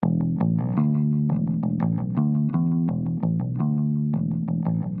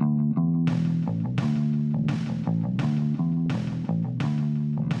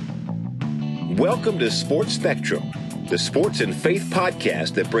Welcome to Sports Spectrum, the sports and faith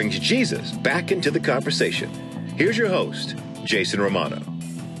podcast that brings Jesus back into the conversation. Here's your host, Jason Romano.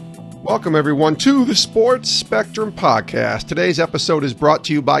 Welcome, everyone, to the Sports Spectrum podcast. Today's episode is brought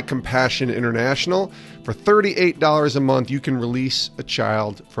to you by Compassion International. For $38 a month, you can release a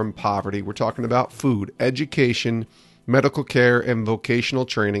child from poverty. We're talking about food, education, medical care, and vocational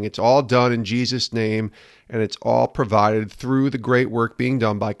training. It's all done in Jesus' name, and it's all provided through the great work being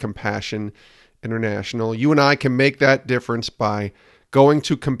done by Compassion International. You and I can make that difference by going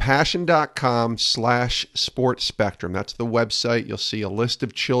to compassion.com/sports spectrum. That's the website. You'll see a list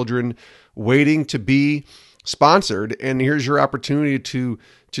of children waiting to be sponsored, and here's your opportunity to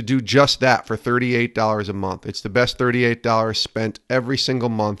do just that for $38 a month. It's the best $38 spent every single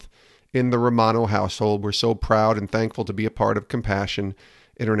month in the Romano household. We're so proud and thankful to be a part of Compassion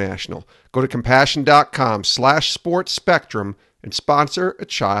International. Go to compassion.com/sports spectrum and sponsor a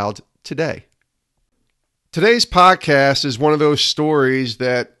child today. Today's podcast is one of those stories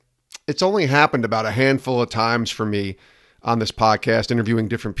that it's only happened about a handful of times for me on this podcast, interviewing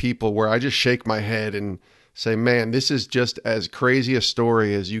different people, where I just shake my head and say, man, this is just as crazy a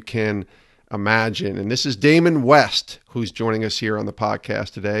story as you can imagine. And this is Damon West, who's joining us here on the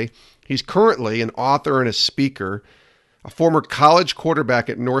podcast today. He's currently an author and a speaker, a former college quarterback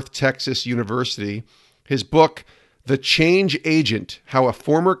at North Texas University. His book, The Change Agent: How a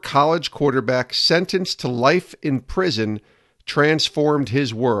Former College Quarterback Sentenced to Life in Prison Transformed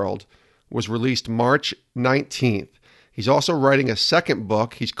His World, was released March 19th. He's also writing a second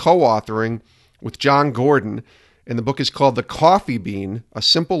book he's co-authoring with John Gordon, and the book is called The Coffee Bean: A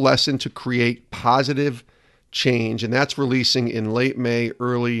Simple Lesson to Create Positive Change, and that's releasing in late May,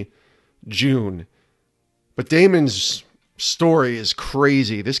 early June. But Damon's story is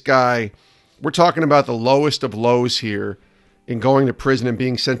crazy. This guy, we're talking about the lowest of lows here in going to prison and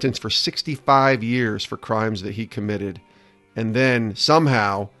being sentenced for 65 years for crimes that he committed, and then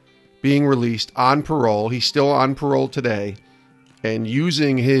somehow being released on parole. He's still on parole today, and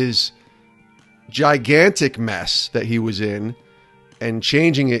using his gigantic mess that he was in and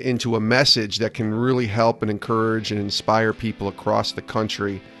changing it into a message that can really help and encourage and inspire people across the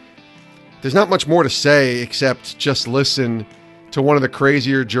country. There's not much more to say except just listen to one of the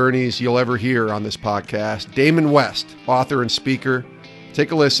crazier journeys you'll ever hear on this podcast. Damon West, author and speaker.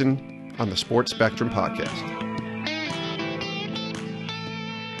 Take a listen on the Sports Spectrum podcast.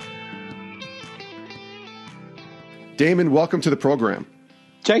 Damon, welcome to the program.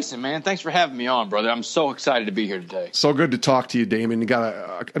 Jason, man, thanks for having me on, brother. I'm so excited to be here today. So good to talk to you, Damon. You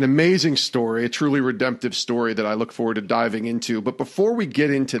got an amazing story, a truly redemptive story that I look forward to diving into. But before we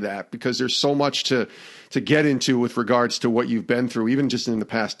get into that, because there's so much to get into with regards to what you've been through, even just in the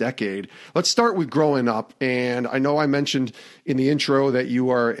past decade, let's start with growing up. And I know I mentioned in the intro that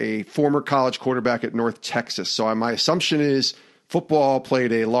you are a former college quarterback at North Texas. So my assumption is football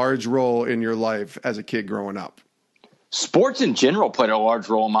played a large role in your life as a kid growing up. Sports in general played a large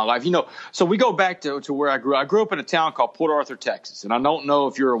role in my life. You know, so we go back to where I grew. I grew up in a town called Port Arthur, Texas. And I don't know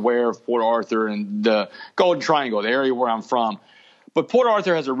if you're aware of Port Arthur and the Golden Triangle, the area where I'm from. But Port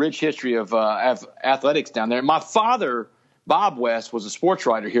Arthur has a rich history of athletics down there. My father, Bob West, was a sports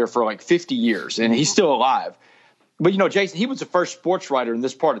writer here for like 50 years, and he's still alive. But, you know, Jason, he was the first sports writer in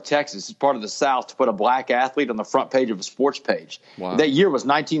this part of Texas, this part of the South, to put a black athlete on the front page of a sports page. Wow. That year was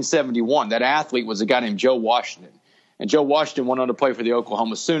 1971. That athlete was a guy named Joe Washington. And Joe Washington went on to play for the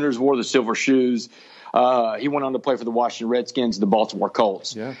Oklahoma Sooners, wore the silver shoes. He went on to play for the Washington Redskins and the Baltimore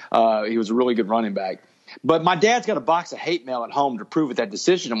Colts. Yeah. He was a really good running back. But my dad's got a box of hate mail at home to prove what that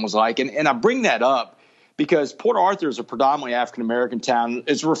decision was like. And I bring that up because Port Arthur is a predominantly African-American town.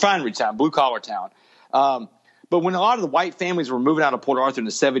 It's a refinery town, blue-collar town. But when a lot of the white families were moving out of Port Arthur in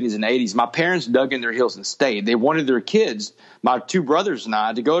the 70s and 80s, my parents dug in their heels and stayed. They wanted their kids, my two brothers and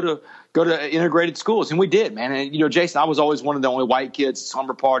I, to go to integrated schools. And we did, man. And, you know, Jason, I was always one of the only white kids,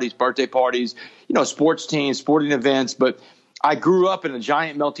 slumber parties, birthday parties, you know, sports teams, sporting events. But I grew up in a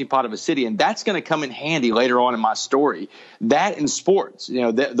giant melting pot of a city, and that's going to come in handy later on in my story. That and sports, you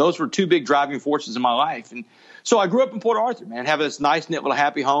know, those were two big driving forces in my life. And so I grew up in Port Arthur, man, having this nice, knit little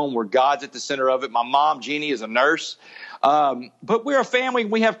happy home where God's at the center of it. My mom, Jeannie, is a nurse. But we're a family.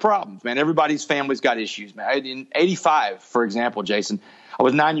 We have problems, man. Everybody's family's got issues, man. In 85, for example, Jason, I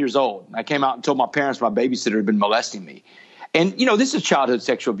was 9 years old. I came out and told my parents my babysitter had been molesting me. And, you know, this is childhood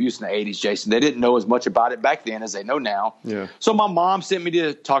sexual abuse in the 80s, Jason. They didn't know as much about it back then as they know now. Yeah. So my mom sent me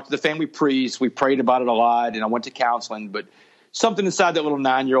to talk to the family priest. We prayed about it a lot, and I went to counseling. But something inside that little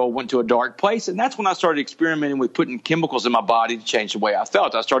 9-year-old went to a dark place. And that's when I started experimenting with putting chemicals in my body to change the way I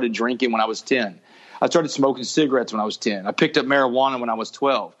felt. I started drinking when I was 10. I started smoking cigarettes when I was 10. I picked up marijuana when I was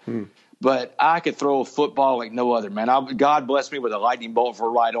 12. but I could throw a football like no other, man. God blessed me with a lightning bolt for a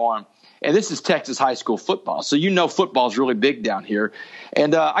right arm. And this is Texas high school football. So football is really big down here.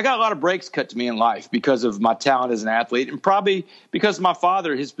 And I got a lot of breaks cut to me in life because of my talent as an athlete, and probably because of my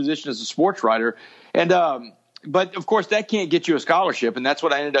father, his position as a sports writer. And but, of course, that can't get you a scholarship, and that's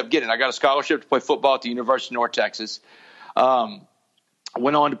what I ended up getting. I got a scholarship to play football at the University of North Texas. I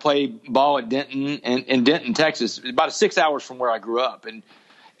went on to play ball at Denton, in Denton, Texas, about 6 hours from where I grew up. And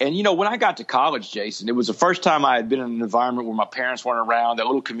when I got to college, Jason, it was the first time I had been in an environment where my parents weren't around. That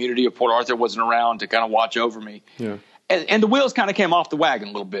little community of Port Arthur wasn't around to kind of watch over me. Yeah. And the wheels kind of came off the wagon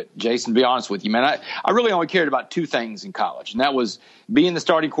a little bit, Jason, to be honest with you, man. I really only cared about two things in college, and that was being the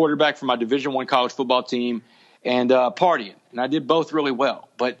starting quarterback for my Division I college football team and partying. And I did both really well.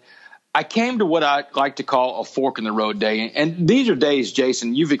 But I came to what I like to call a fork in the road day. And these are days,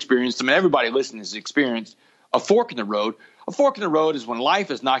 Jason, you've experienced them, and everybody listening has experienced a fork in the road. A fork in the road is when life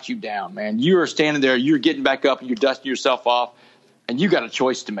has knocked you down, man. You are standing there, you're getting back up, and you're dusting yourself off, and you got a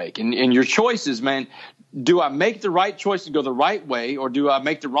choice to make. And your choices, man, do I make the right choice and go the right way, or do I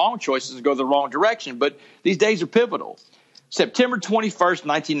make the wrong choices and go the wrong direction? But these days are pivotal. September 21st,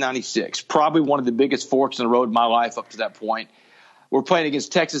 1996, probably one of the biggest forks in the road of my life up to that point. We're playing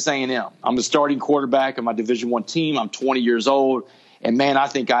against Texas A&M. I'm the starting quarterback of my Division I team. I'm 20 years old, and, man, I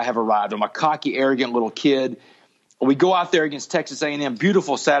think I have arrived. I'm a cocky, arrogant little kid. We go out there against Texas A&M,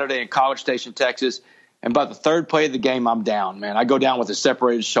 beautiful Saturday in College Station, Texas, and by the third play of the game, I'm down, man. I go down with a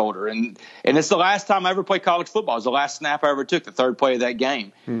separated shoulder, and it's the last time I ever played college football. It was the last snap I ever took, the third play of that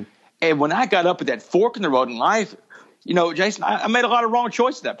game. And when I got up at that fork in the road in life, Jason, I made a lot of wrong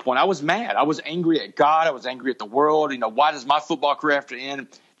choices at that point. I was mad. I was angry at God. I was angry at the world. Why does my football career have to end?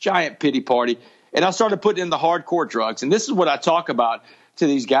 Giant pity party. And I started putting in the hardcore drugs. And this is what I talk about to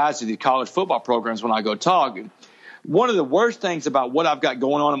these guys at these college football programs when I go talk. One of the worst things about what I've got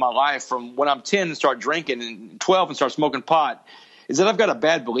going on in my life from when I'm 10 and start drinking and 12 and start smoking pot is that I've got a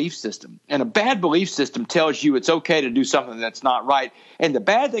bad belief system. And a bad belief system tells you it's okay to do something that's not right. And the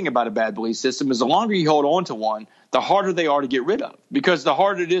bad thing about a bad belief system is the longer you hold on to one, the harder they are to get rid of, because the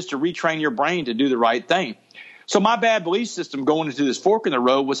harder it is to retrain your brain to do the right thing. So my bad belief system going into this fork in the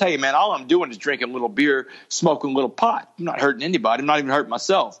road was, hey, man, all I'm doing is drinking a little beer, smoking a little pot. I'm not hurting anybody. I'm not even hurting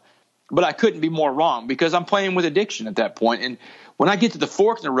myself. But I couldn't be more wrong, because I'm playing with addiction at that point. And when I get to the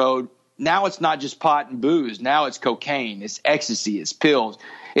fork in the road, now it's not just pot and booze. Now it's cocaine, it's ecstasy, it's pills.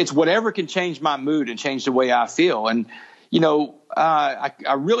 It's whatever can change my mood and change the way I feel. And,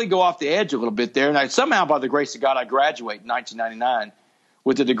 I really go off the edge a little bit there. And somehow, by the grace of God, I graduate in 1999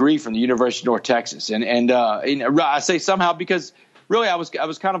 with a degree from the University of North Texas. And I say somehow because really I was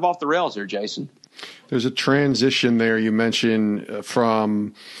kind of off the rails there, Jason. There's a transition there you mentioned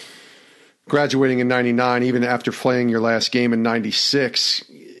from graduating in 99, even after playing your last game in 96,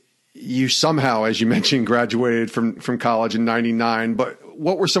 you somehow, as you mentioned, graduated from college in 99. But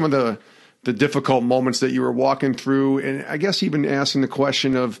what were some of the difficult moments that you were walking through? And I guess even asking the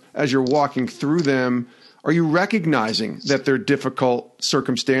question of, as you're walking through them, are you recognizing that they're difficult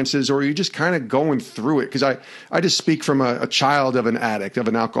circumstances, or are you just kind of going through it? Because I just speak from a child of an addict, of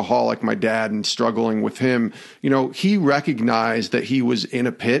an alcoholic, my dad, and struggling with him. He recognized that he was in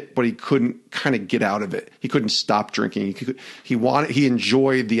a pit, but he couldn't kind of get out of it. He couldn't stop drinking. He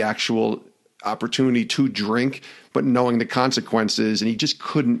enjoyed the actual opportunity to drink, but knowing the consequences, and he just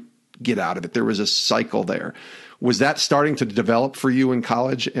couldn't get out of it. There was a cycle there. Was that starting to develop for you in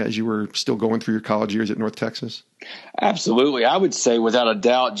college as you were still going through your college years at North Texas? Absolutely. I would say without a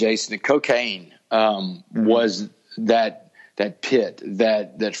doubt, Jason, that cocaine was that pit,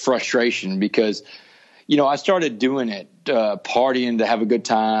 that frustration, because, I started doing it, partying to have a good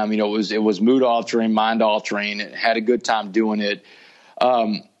time. It was mood altering, mind altering. It had a good time doing it.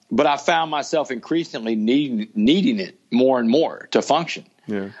 But I found myself increasingly needing it more and more to function.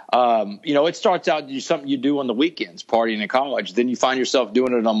 Yeah. It starts out something you do on the weekends, partying in college. Then you find yourself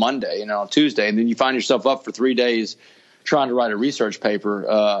doing it on Monday and on Tuesday. And then you find yourself up for 3 days trying to write a research paper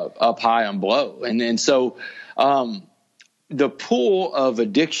up high on blow. And so the pool of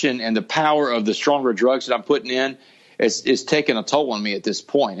addiction and the power of the stronger drugs that I'm putting in is taking a toll on me at this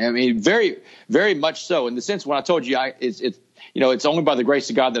point. I mean, very, very much so. In the sense when I told you it's only by the grace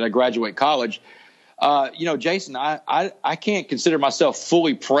of God that I graduate college. Jason, I can't consider myself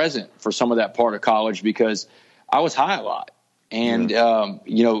fully present for some of that part of college because I was high a lot. And,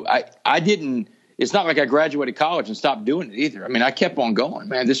 I didn't – it's not like I graduated college and stopped doing it either. I mean, I kept on going.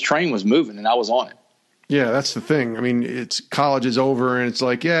 Man, this train was moving and I was on it. Yeah, that's the thing. I mean, it's college is over and it's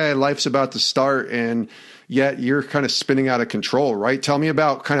like, yeah, life's about to start, and yet you're kind of spinning out of control, right? Tell me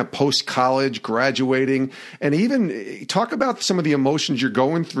about kind of post-college, graduating, and even talk about some of the emotions you're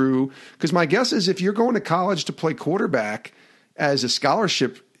going through. Because my guess is if you're going to college to play quarterback as a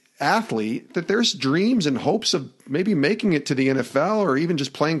scholarship athlete, that there's dreams and hopes of maybe making it to the NFL or even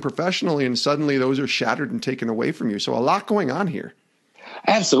just playing professionally, and suddenly those are shattered and taken away from you. So a lot going on here.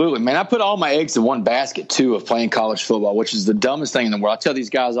 Absolutely, man. I put all my eggs in one basket, too, of playing college football, which is the dumbest thing in the world. I tell these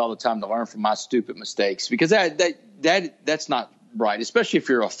guys all the time to learn from my stupid mistakes, because that's not right, especially if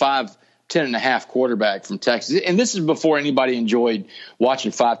you're a 5'10.5" quarterback from Texas. And this is before anybody enjoyed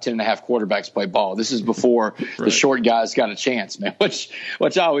watching 5'10.5" quarterbacks play ball. This is before the short guys got a chance, man, which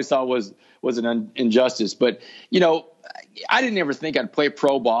I always thought was an injustice. But, I didn't ever think I'd play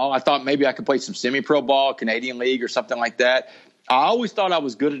pro ball. I thought maybe I could play some semi-pro ball, Canadian League or something like that. I always thought I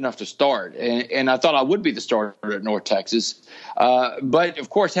was good enough to start, and I thought I would be the starter at North Texas. But, of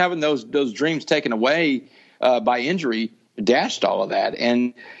course, having those dreams taken away by injury dashed all of that.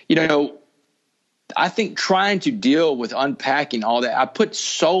 And, I think trying to deal with unpacking all that, I put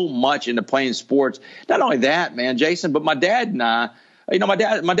so much into playing sports. Not only that, man, Jason, but my dad and I, my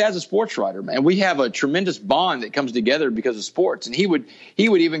dad's a sports writer, man. We have a tremendous bond that comes together because of sports. And he would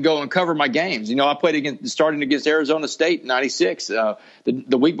even go and cover my games. I played starting against Arizona State in '96,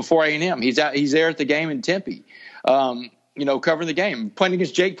 the week before A&M. He's there at the game in Tempe, covering the game, playing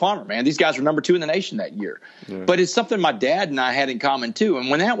against Jake Plummer, man. These guys were number 2 in the nation that year. Yeah. But it's something my dad and I had in common too. And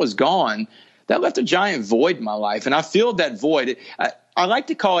when that was gone, that left a giant void in my life. And I filled that void. I like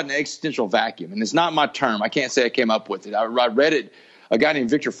to call it an existential vacuum. And it's not my term. I can't say I came up with it. I read it. A guy named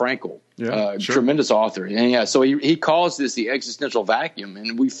Viktor Frankl, tremendous author. And so he calls this the existential vacuum,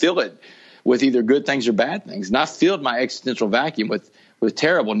 and we fill it with either good things or bad things. And I filled my existential vacuum with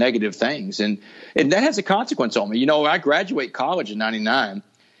terrible negative things. And that has a consequence on me. I graduate college in '99,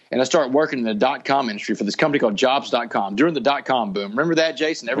 and I start working in the .com industry for this company called Jobs.com during the .com boom. Remember that,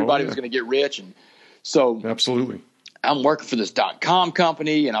 Jason? Everybody was going to get rich. And so absolutely, I'm working for this .com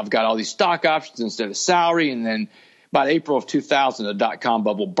company, and I've got all these stock options instead of salary. And then about April of 2000, the .com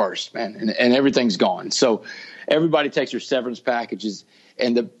bubble burst, man, and everything's gone. So everybody takes their severance packages.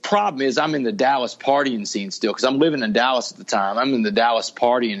 And the problem is I'm in the Dallas partying scene still, because I'm living in Dallas at the time. I'm in the Dallas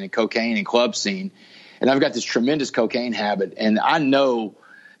partying and cocaine and club scene. And I've got this tremendous cocaine habit. And I know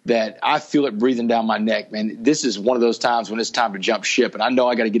that I feel it breathing down my neck, man. This is one of those times when it's time to jump ship. And I know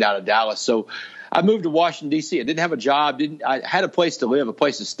I got to get out of Dallas. So I moved to Washington, D.C. I didn't have a job. I had a place to live, a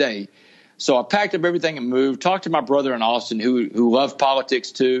place to stay. So I packed up everything and moved, talked to my brother in Austin who loved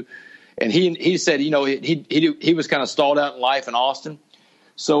politics too. And he said, he was kind of stalled out in life in Austin.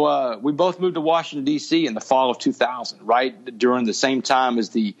 So we both moved to Washington, D.C. in the fall of 2000, right during the same time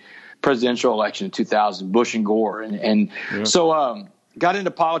as the presidential election in 2000, Bush and Gore. So got into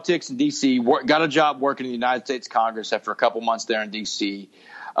politics in D.C., got a job working in the United States Congress after a couple months there in D.C.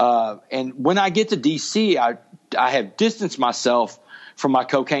 And when I get to D.C., I have distanced myself from my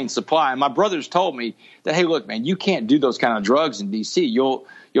cocaine supply. And my brothers told me that, hey, look, man, you can't do those kind of drugs in D.C. You'll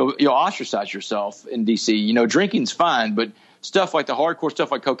ostracize yourself in D.C. Drinking's fine, but stuff like the hardcore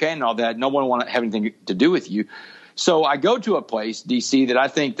stuff like cocaine and all that, no one want to have anything to do with you. So I go to a place, D.C., that I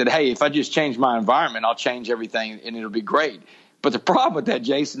think that, hey, if I just change my environment, I'll change everything and it'll be great. But the problem with that,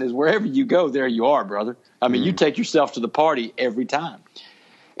 Jason, is wherever you go, there you are, brother. I mean, you take yourself to the party every time.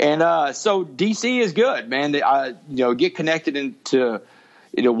 And so D.C. is good, man. Get connected into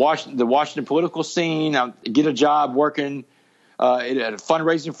the Washington political scene. I get a job working at a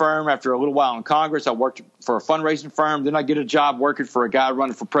fundraising firm. After a little while in Congress, I worked for a fundraising firm. Then I get a job working for a guy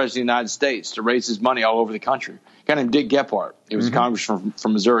running for president of the United States to raise his money all over the country. A guy named Dick Gephardt. He was a congressman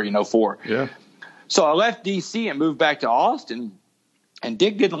from Missouri in 2004. Yeah. So I left D.C. and moved back to Austin. And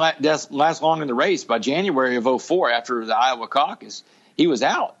Dick didn't last long in the race. By January of 2004, after the Iowa caucus, he was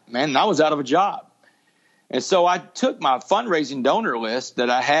out, man, and I was out of a job. And so I took my fundraising donor list that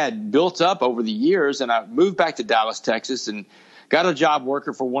I had built up over the years, and I moved back to Dallas, Texas, and got a job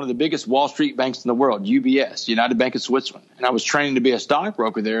working for one of the biggest Wall Street banks in the world, UBS, United Bank of Switzerland. And I was training to be a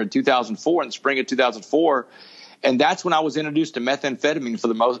stockbroker there in 2004, in the spring of 2004. And that's when I was introduced to methamphetamine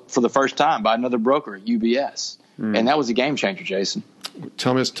for the first time by another broker at UBS. And that was a game changer, Jason.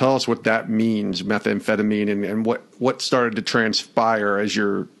 Tell us what that means, methamphetamine, and what started to transpire as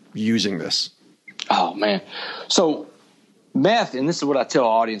you're using this. Oh, man. So meth, and this is what I tell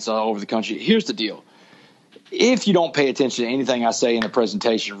audience all over the country, here's the deal. If you don't pay attention to anything I say in a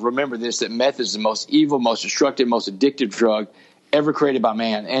presentation, remember this, that meth is the most evil, most destructive, most addictive drug ever created by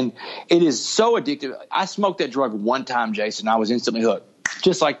man. And it is so addictive. I smoked that drug one time, Jason. I was instantly hooked.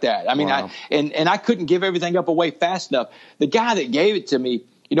 Just like that. I mean, Wow. I couldn't give everything up away fast enough. The guy that gave it to me,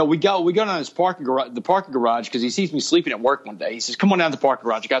 we go down his the parking garage, because he sees me sleeping at work one day. He says, "Come on down to the parking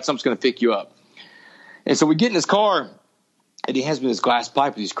garage. I got something that's going to pick you up." And so we get in his car, and he hands me this glass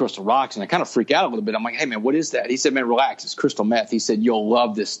pipe with these crystal rocks, and I kind of freak out a little bit. I'm like, "Hey, man, what is that?" He said, "Man, relax. It's crystal meth." He said, "You'll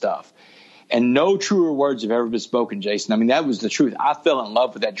love this stuff." And no truer words have ever been spoken, Jason. I mean, that was the truth. I fell in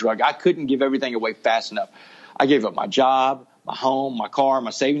love with that drug. I couldn't give everything away fast enough. I gave up my job, my home, my car,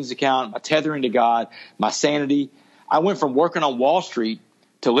 my savings account, my tethering to God, my sanity. I went from working on Wall Street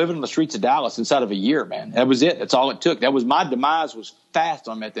to living on the streets of Dallas inside of a year, man. That was it. That's all it took. That was my demise, was fast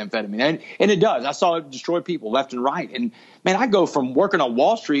on methamphetamine. And it does. I saw it destroy people left and right. And, man, I go from working on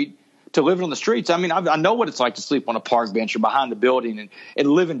Wall Street to living on the streets. I mean, I know what it's like to sleep on a park bench or behind the building and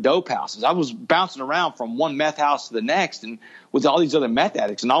live in dope houses. I was bouncing around from one meth house to the next and with all these other meth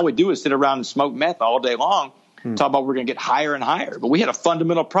addicts. And all we do is sit around and smoke meth all day long, talk about we're going to get higher and higher. But we had a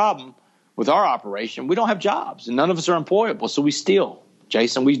fundamental problem with our operation. We don't have jobs, and none of us are employable, so we steal.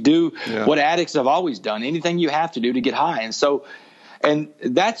 Jason, we do what addicts have always done, anything you have to do to get high. And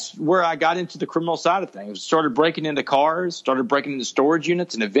that's where I got into the criminal side of things. Started breaking into cars, started breaking into storage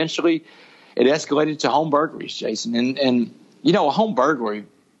units, and eventually it escalated to home burglaries, Jason. And a home burglary,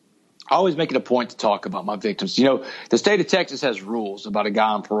 I always make it a point to talk about my victims. The state of Texas has rules about a guy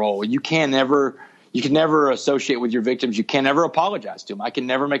on parole. You can never associate with your victims. You can never apologize to them. I can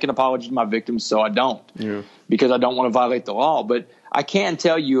never make an apology to my victims, so I don't, because I don't want to violate the law. But I can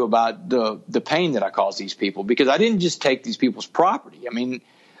tell you about the pain that I caused these people, because I didn't just take these people's property. I mean,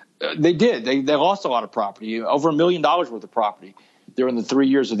 they did. They lost a lot of property, over $1 million worth of property during the 3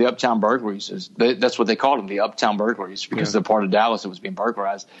 years of the Uptown burglaries. That's what they called them, the Uptown burglaries, because the part of Dallas that was being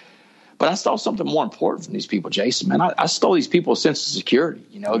burglarized. But I stole something more important from these people, Jason. Man, I stole these people's sense of security.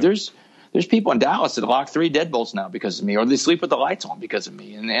 There's people in Dallas that lock 3 deadbolts now because of me, or they sleep with the lights on because of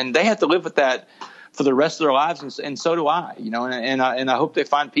me, and they have to live with that for the rest of their lives, and so do I. And I hope they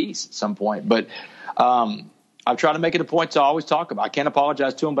find peace at some point. But I've tried to make it a point to always talk about. I can't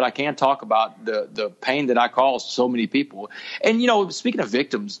apologize to them, but I can talk about the pain that I caused so many people. And speaking of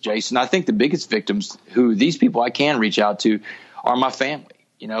victims, Jason, I think the biggest victims who these people I can reach out to are my family.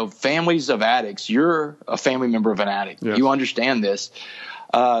 Families of addicts. You're a family member of an addict. Yes. You understand this.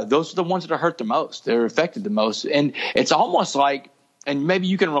 Those are the ones that are hurt the most. They're affected the most. And it's almost like, and maybe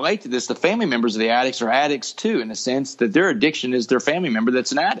you can relate to this, the family members of the addicts are addicts too, in the sense that their addiction is their family member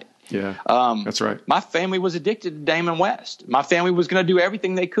that's an addict. Yeah, that's right. My family was addicted to Damon West. My family was going to do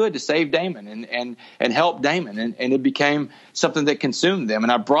everything they could to save Damon and help Damon. And it became something that consumed them.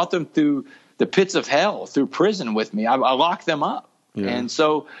 And I brought them through the pits of hell, through prison with me. I locked them up. Yeah. And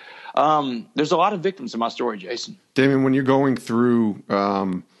so there's a lot of victims in my story, Jason. Damon, when you're going through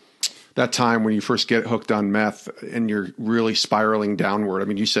that time when you first get hooked on meth and you're really spiraling downward, I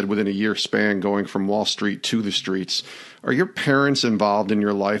mean, you said within a year span going from Wall Street to the streets, are your parents involved in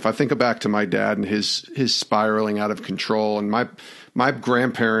your life? I think back to my dad and his spiraling out of control, and my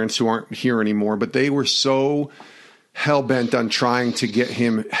grandparents, who aren't here anymore, but they were so hell-bent on trying to get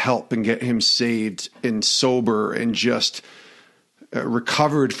him help and get him saved and sober and just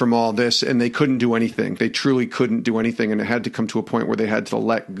recovered from all this, and they couldn't do anything. They truly couldn't do anything, and it had to come to a point where they had to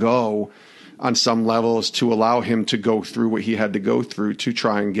let go on some levels to allow him to go through what he had to go through to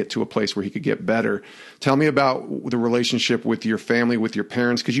try and get to a place where he could get better. Tell me about the relationship with your family, with your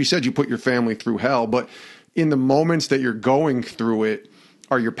parents, because you said you put your family through hell, but in the moments that you're going through it,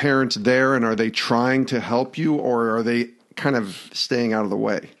 are your parents there, and are they trying to help you, or are they kind of staying out of the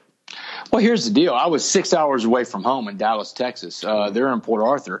way? Well, here's the deal. I was 6 hours away from home in Dallas, Texas. They're in Port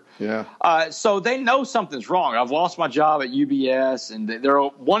Arthur. Yeah. So they know something's wrong. I've lost my job at UBS, and they're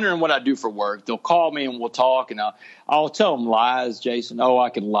wondering what I do for work. They'll call me and we'll talk, and I'll tell them lies, Jason. Oh, I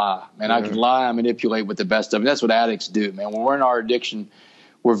can lie. Man, yeah. I can lie and manipulate with the best of them. That's what addicts do, man. When we're in our addiction,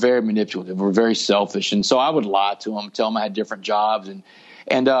 we're very manipulative. We're very selfish. And so I would lie to them, tell them I had different jobs, and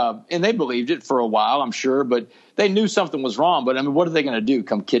they believed it for a while, I'm sure, but they knew something was wrong. But I mean, what are they going to do?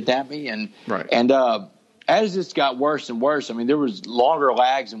 Come kidnap me? Right. And as this got worse and worse, I mean, there was longer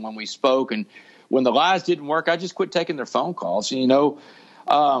lags than when we spoke. And when the lies didn't work, I just quit taking their phone calls. And,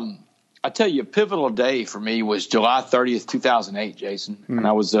 I tell you, a pivotal day for me was July 30th, 2008, Jason. Mm-hmm. And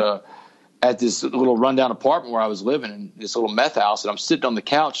I was at this little rundown apartment where I was living in this little meth house. And I'm sitting on the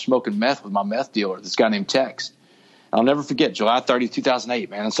couch smoking meth with my meth dealer, this guy named Tex. I'll never forget July 30th, 2008,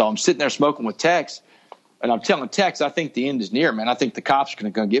 man. And so I'm sitting there smoking with Tex, and I'm telling Tex, I think the end is near, man. I think the cops are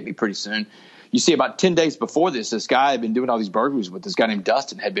going to come get me pretty soon. You see, about 10 days before this guy I had been doing all these burglaries with, this guy named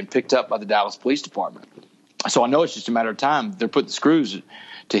Dustin, had been picked up by the Dallas Police Department. So I know it's just a matter of time. They're putting the screws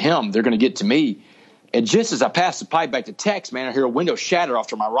to him. They're going to get to me. And just as I pass the pipe back to text, man, I hear a window shatter off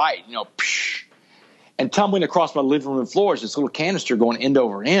to my right, psh, and tumbling across my living room floor is this little canister going end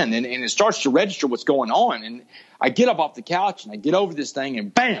over end. And it starts to register what's going on. And I get up off the couch and I get over this thing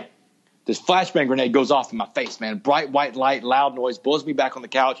and bam, this flashbang grenade goes off in my face, man. Bright white light, loud noise, blows me back on the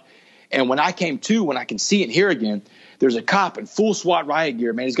couch. And when I came to, when I can see and hear again, there's a cop in full SWAT riot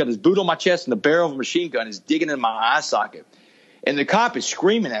gear, man. He's got his boot on my chest and the barrel of a machine gun is digging in my eye socket. And the cop is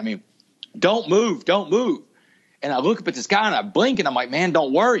screaming at me, don't move, don't move. And I look up at this guy and I blink and I'm like, man,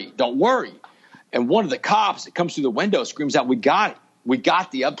 don't worry, don't worry. And one of the cops that comes through the window screams out, we got it. We got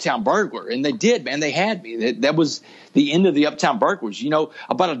the Uptown burglar. And they did, man. They had me. That was the end of the Uptown burglars.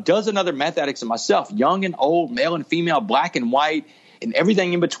 About a dozen other meth addicts and myself, young and old, male and female, black and white, and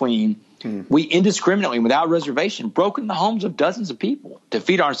everything in between. We indiscriminately, without reservation, broke into the homes of dozens of people to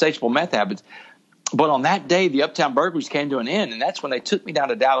feed our insatiable meth habits. But on that day, the Uptown burglaries came to an end, and that's when they took me down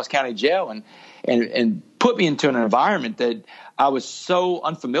to Dallas County Jail and put me into an environment that I was so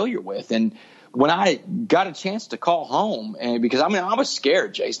unfamiliar with. And when I got a chance to call home, and because I was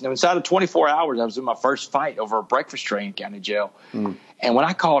scared, Jason. Inside of 24 hours, I was in my first fight over a breakfast tray in county jail. And when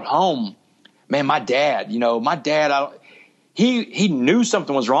I called home, man, my dad, he knew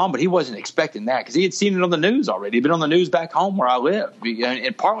something was wrong, but he wasn't expecting that because he had seen it on the news already. He'd been on the news back home where I live,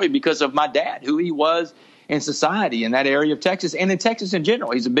 and partly because of my dad, who he was in society in that area of Texas and in Texas in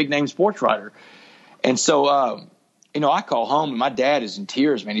general. He's a big-name sports writer. And so, I call home, and my dad is in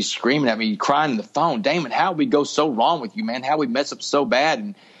tears, man. He's screaming at me, crying on the phone. Damon, how we go so wrong with you, man? How we mess up so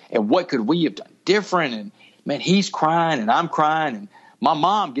bad, and what could we have done different? And, man, he's crying, and I'm crying, and my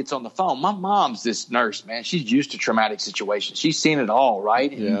mom gets on the phone. My mom's this nurse, man. She's used to traumatic situations. She's seen it all,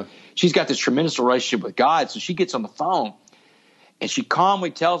 right? And yeah. She's got this tremendous relationship with God. So she gets on the phone, and she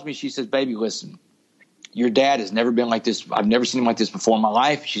calmly tells me, she says, baby, listen, your dad has never been like this. I've never seen him like this before in my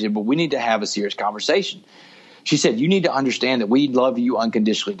life. She said, but we need to have a serious conversation. She said, you need to understand that we love you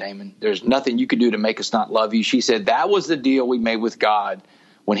unconditionally, Damon. There's nothing you can do to make us not love you. She said, that was the deal we made with God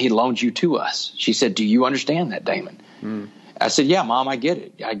when he loaned you to us. She said, do you understand that, Damon? I said, yeah, Mom, I get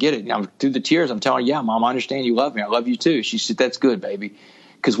it. I get it. And through the tears, I'm telling her, yeah, Mom, I understand you love me. I love you too. She said, that's good, baby,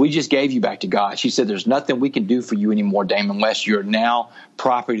 because we just gave you back to God. She said, there's nothing we can do for you anymore, Damon, unless you're now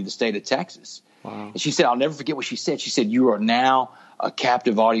property of the state of Texas. Wow. And she said, I'll never forget what she said. She said, you are now a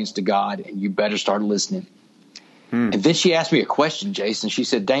captive audience to God, and you better start listening. And then she asked me a question, Jason. She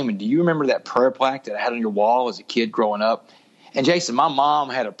said, Damon, do you remember that prayer plaque that I had on your wall as a kid growing up? And, Jason, my mom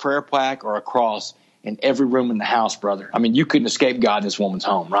had a prayer plaque or a cross in every room in the house, brother. I mean, you couldn't escape God in this woman's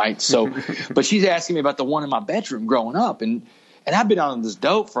home, right? So, but she's asking me about the one in my bedroom growing up. And I've been on this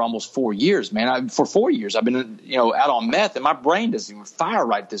dope for almost 4 years, man. For 4 years, I've been, out on meth, and my brain doesn't even fire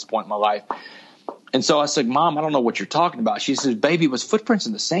right at this point in my life. And so I said, Mom, I don't know what you're talking about. She says, baby, it was footprints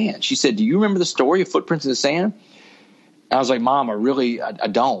in the sand. She said, do you remember the story of footprints in the sand? And I was like, Mom, I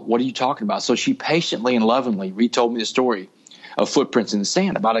don't. What are you talking about? So she patiently and lovingly retold me the story of footprints in the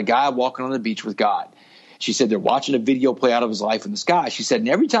sand about a guy walking on the beach with God. She said they're watching a video play out of his life in the sky. She said, and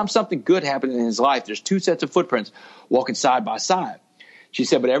every time something good happened in his life, there's two sets of footprints walking side by side. She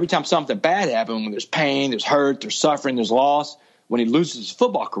said, but every time something bad happened, when there's pain, there's hurt, there's suffering, there's loss, when he loses his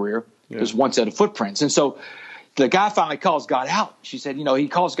football career, there's one set of footprints. And so the guy finally calls God out. She said, he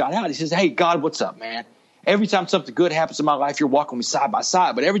calls God out. He says, hey, God, what's up, man? Every time something good happens in my life, you're walking with me side by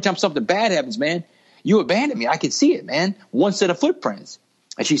side. But every time something bad happens, man, you abandon me. I can see it, man. One set of footprints.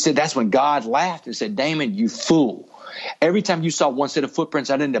 And she said that's when God laughed and said, Damon, you fool. Every time you saw one set of footprints,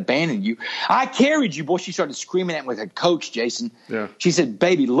 I didn't abandon you. I carried you, boy. She started screaming at me like a coach, Jason. Yeah. She said,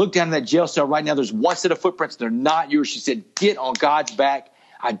 baby, look down in that jail cell right now. There's one set of footprints. They're not yours. She said, get on God's back.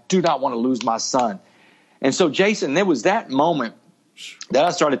 I do not want to lose my son. And so, Jason, there was that moment that I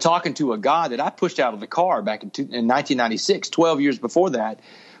started talking to a God that I pushed out of the car back in 1996, 12 years before that,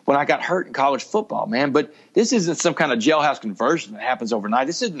 when I got hurt in college football, man. But this isn't some kind of jailhouse conversion that happens overnight.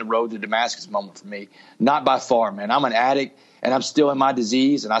 This isn't the road to Damascus moment for me. Not by far, man. I'm an addict, and I'm still in my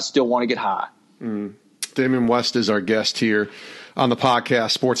disease, and I still want to get high. Damon West is our guest here on the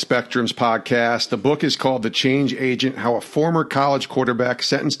podcast, Sports Spectrum's podcast. The book is called The Change Agent, How a Former College Quarterback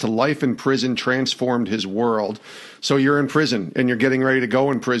Sentenced to Life in Prison Transformed His World. So you're in prison, and you're getting ready to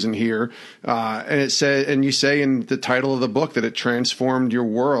go in prison here. And you say in the title of the book that it transformed your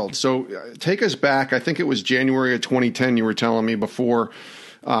world. So take us back. I think it was January of 2010, you were telling me before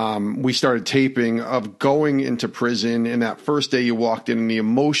we started taping, of going into prison, and that first day you walked in, and the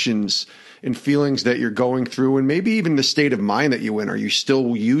emotions and feelings that you're going through, and maybe even the state of mind that you in. Are you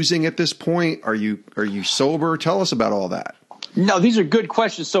still using at this point? Are you sober? Tell us about all that. No, these are good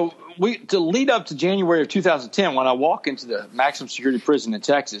questions. So to lead up to January of 2010, when I walk into the maximum security prison in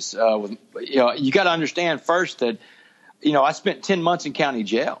Texas, you got to understand first that, I spent 10 months in county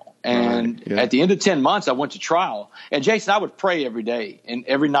jail. And at the end of 10 months, I went to trial. And Jason, I would pray every day and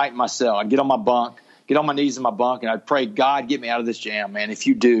every night in my cell. I'd get on my bunk, get on my knees in my bunk, and I'd pray, God, get me out of this jam, man. If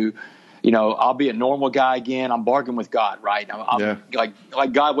you do, I'll be a normal guy again. I'm bargaining with God, right? I'm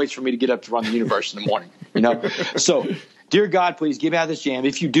like God waits for me to get up to run the universe in the morning, So, dear God, please get me out of this jam.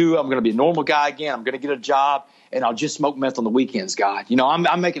 If you do, I'm going to be a normal guy again. I'm going to get a job, and I'll just smoke meth on the weekends, God.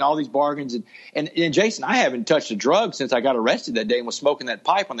 I'm making all these bargains. And Jason, I haven't touched a drug since I got arrested that day and was smoking that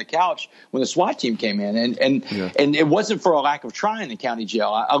pipe on the couch when the SWAT team came in. And it wasn't for a lack of trying in county jail.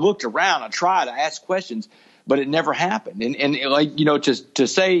 I looked around, I tried, I asked questions, but it never happened. To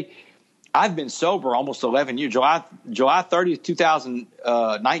say I've been sober almost 11 years. July 30th,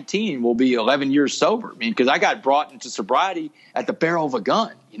 2019 will be 11 years sober. Because I got brought into sobriety at the barrel of a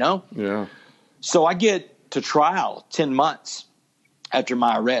gun, Yeah. So I get to trial 10 months after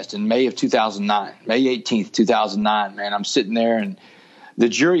my arrest in May of 2009, May 18th, 2009, man. I'm sitting there, and the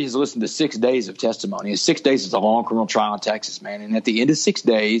jury has listened to 6 days of testimony. And 6 days is a long criminal trial in Texas, man. And at the end of 6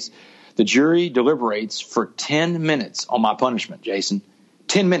 days, the jury deliberates for 10 minutes on my punishment, Jason.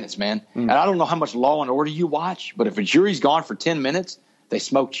 10 minutes, man. And I don't know how much Law and Order you watch, but if a jury's gone for 10 minutes, they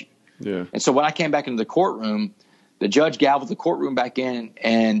smoked you. Yeah. And so when I came back into the courtroom, the judge gavelled the courtroom back in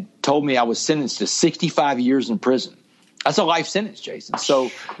and told me I was sentenced to 65 years in prison. That's a life sentence, Jason.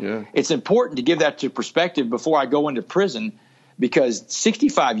 So it's important to give that to perspective before I go into prison, because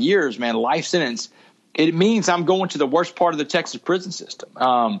 65 years, man, life sentence, it means I'm going to the worst part of the Texas prison system.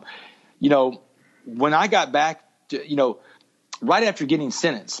 When I got back to, right after getting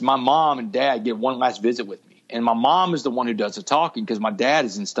sentenced, my mom and dad get one last visit with me. And my mom is the one who does the talking because my dad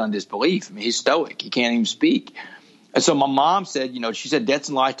is in stunned disbelief. I mean, he's stoic. He can't even speak. And so my mom said, she said, debts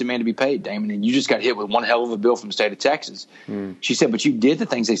in life demand to be paid, Damon, and you just got hit with one hell of a bill from the state of Texas. She said, but you did the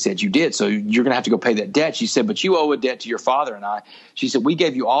things they said you did, so you're going to have to go pay that debt. She said, but you owe a debt to your father and I. She said, we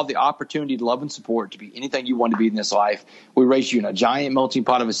gave you all the opportunity to love and support, to be anything you wanted to be in this life. We raised you in a giant melting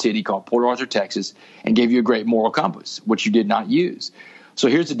pot of a city called Port Arthur, Texas, and gave you a great moral compass, which you did not use. So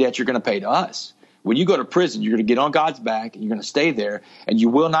here's the debt you're going to pay to us. When you go to prison, you're going to get on God's back, and you're going to stay there, and you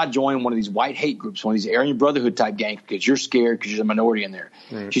will not join one of these white hate groups, one of these Aryan Brotherhood type gangs, because you're scared because you're a minority in there.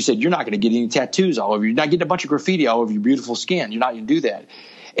 She said, you're not going to get any tattoos all over you. You're not getting a bunch of graffiti all over your beautiful skin. You're not going to do that.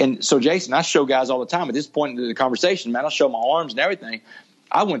 And so, Jason, I show guys all the time at this point in the conversation, man, I'll show my arms and everything.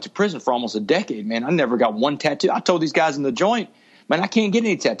 I went to prison for almost a decade, man. I never got one tattoo. I told these guys in the joint, man, I can't get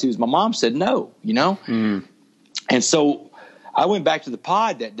any tattoos. My mom said no, And so I went back to the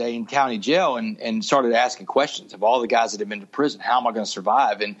pod that day in county jail and started asking questions of all the guys that had been to prison. How am I going to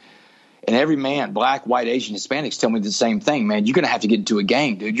survive? And every man, black, white, Asian, Hispanics, tell me the same thing, man. You're going to have to get into a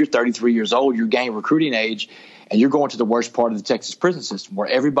gang, dude. You're 33 years old. You're gang recruiting age, and you're going to the worst part of the Texas prison system where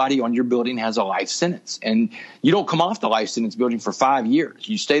everybody on your building has a life sentence. And you don't come off the life sentence building for 5 years.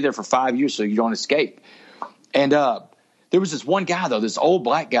 You stay there for 5 years so you don't escape. And there was this one guy, though, this old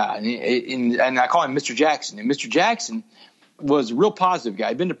black guy, and I call him Mr. Jackson. And Mr. Jackson was a real positive guy.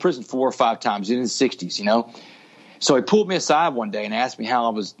 He'd been to prison 4 or 5 times in his 60s, So he pulled me aside one day and asked me how I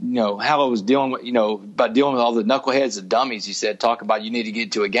was dealing with, about dealing with all the knuckleheads and dummies. He said, talk about you need to get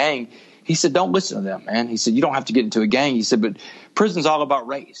into a gang. He said, don't listen to them, man. He said, you don't have to get into a gang. He said, but prison's all about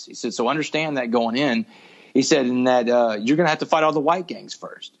race. He said, so understand that going in. He said, and that you're going to have to fight all the white gangs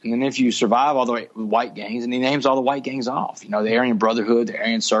first. And then if you survive all the white gangs, and he names all the white gangs off, the Aryan Brotherhood, the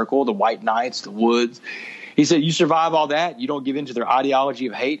Aryan Circle, the White Knights, the Woods. He said, you survive all that, you don't give in to their ideology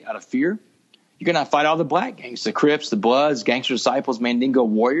of hate out of fear, you're going to fight all the black gangs, the Crips, the Bloods, Gangster Disciples, Mandingo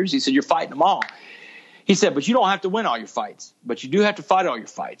Warriors. He said, you're fighting them all. He said, but you don't have to win all your fights, but you do have to fight all your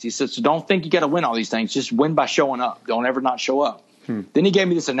fights. He said, so don't think you got to win all these things. Just win by showing up. Don't ever not show up. Then he gave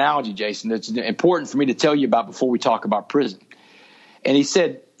me this analogy, Jason, that's important for me to tell you about before we talk about prison. And he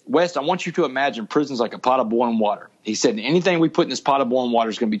said, West, I want you to imagine prison's like a pot of boiling water. He said, anything we put in this pot of boiling water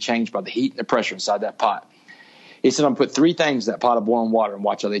is going to be changed by the heat and the pressure inside that pot. He said, I'm going to put 3 things in that pot of boiling water and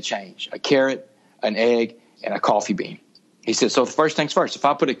watch how they change: a carrot, an egg, and a coffee bean. He said, so the first things first, if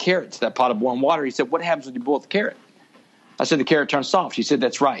I put a carrot to that pot of boiling water, he said, what happens when you boil the carrot? I said, the carrot turns soft. He said,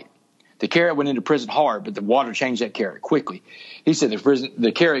 that's right. The carrot went into prison hard, but the water changed that carrot quickly. He said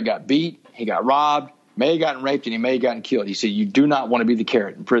the carrot got beat, he got robbed, may have gotten raped, and he may have gotten killed. He said, you do not want to be the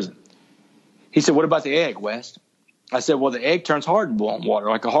carrot in prison. He said, what about the egg, West? I said, well, the egg turns hard in boiling water,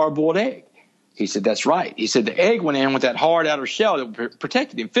 like a hard-boiled egg. He said, that's right. He said, the egg went in with that hard outer shell that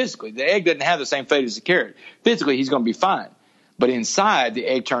protected him physically. The egg doesn't have the same fate as the carrot. Physically, he's going to be fine. But inside, the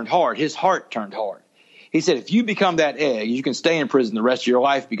egg turned hard. His heart turned hard. He said, if you become that egg, you can stay in prison the rest of your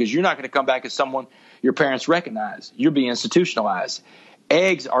life because you're not going to come back as someone your parents recognize. You're being institutionalized.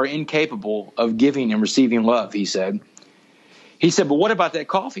 Eggs are incapable of giving and receiving love, he said. He said, but what about that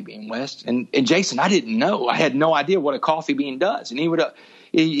coffee bean, West? And Jason, I didn't know. I had no idea what a coffee bean does. And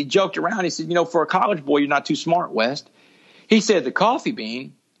he joked around. He said, for a college boy, you're not too smart, West. He said the coffee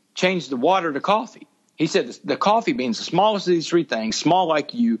bean changed the water to coffee. He said the coffee beans, the smallest of these three things, small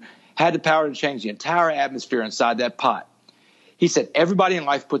like you, had the power to change the entire atmosphere inside that pot. He said everybody in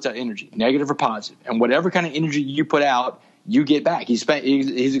life puts out energy, negative or positive, and whatever kind of energy you put out, you get back. He's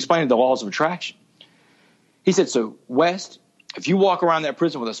explaining the laws of attraction. He said, so West, if you walk around that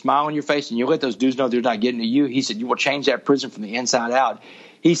prison with a smile on your face and you let those dudes know they're not getting to you, he said you will change that prison from the inside out.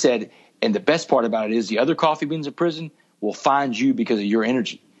 He said, and the best part about it is the other coffee beans in prison will find you because of your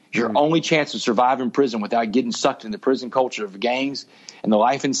energy. Your only chance to survive in prison without getting sucked into the prison culture of gangs and the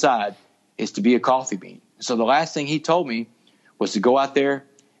life inside is to be a coffee bean. So the last thing he told me was to go out there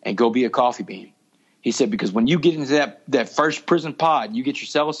and go be a coffee bean. He said, because when you get into that first prison pod, you get your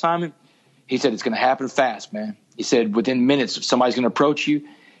cell assignment, he said, it's going to happen fast, man. He said, within minutes, if somebody's going to approach you,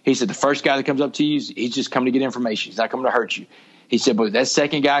 he said, the first guy that comes up to you, he's just coming to get information. He's not coming to hurt you. He said, but that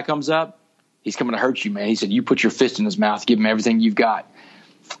second guy comes up, he's coming to hurt you, man. He said, you put your fist in his mouth, give him everything you've got.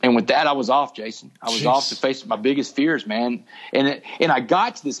 And with that, I was off, Jason. I was off to face my biggest fears, man. And I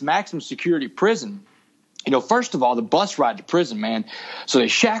got to this maximum security prison. First of all, the bus ride to prison, man. So they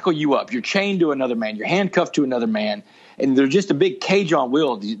shackle you up. You're chained to another man. You're handcuffed to another man. And they're just a big cage on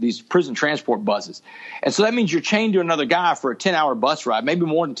wheel, these prison transport buses. And so that means you're chained to another guy for a 10-hour bus ride, maybe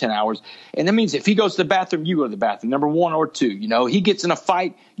more than 10 hours. And that means if he goes to the bathroom, you go to the bathroom, number one or two. He gets in a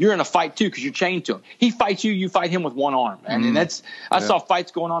fight, you're in a fight too because you're chained to him. He fights you, you fight him with one arm. And I saw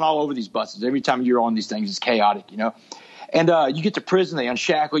fights going on all over these buses. Every time you're on these things, it's chaotic, And you get to prison, they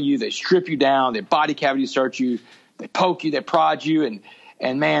unshackle you, they strip you down, they body cavity search you, they poke you, they prod you,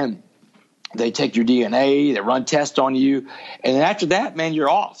 and man, they take your DNA, they run tests on you, and then after that, man, you're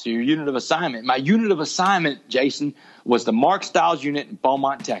off. So your unit of assignment. My unit of assignment, Jason, was the Mark Stiles unit in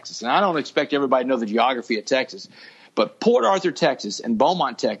Beaumont, Texas. And I don't expect everybody to know the geography of Texas, but Port Arthur, Texas, and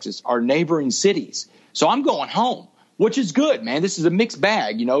Beaumont, Texas are neighboring cities. So I'm going home, which is good, man. This is a mixed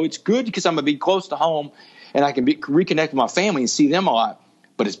bag. It's good because I'm going to be close to home, and I can reconnect with my family and see them a lot.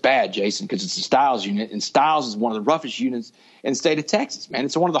 But it's bad, Jason, because it's a Stiles unit, and Stiles is one of the roughest units in the state of Texas, man.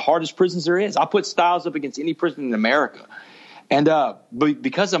 It's one of the hardest prisons there is. I put Stiles up against any prison in America. And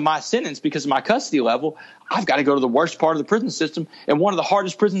because of my sentence, because of my custody level, I've got to go to the worst part of the prison system and one of the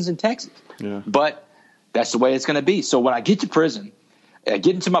hardest prisons in Texas. Yeah. But that's the way it's going to be. So when I get to prison, I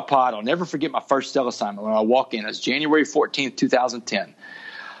get into my pod. I'll never forget my first cell assignment when I walk in. It's January 14th, 2010.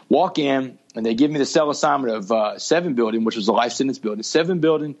 Walk in, and they give me the cell assignment of 7 building, which was a life sentence building. 7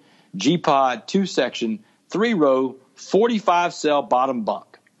 building, G-pod, 2-section, 3-row, 45-cell bottom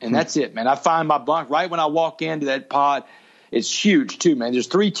bunk. And that's it, man. I find my bunk right when I walk into that pod. It's huge, too, man. There's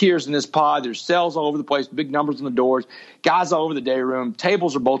 3 tiers in this pod. There's cells all over the place, big numbers on the doors, guys all over the day room.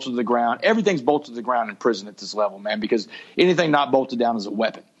 Tables are bolted to the ground. Everything's bolted to the ground in prison at this level, man, because anything not bolted down is a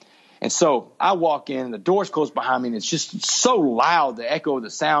weapon. And so I walk in, and the door's closed behind me, and it's just so loud, the echo of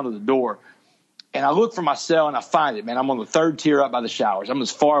the sound of the door. And I look for my cell, and I find it, man. I'm on the 3rd tier up by the showers. I'm as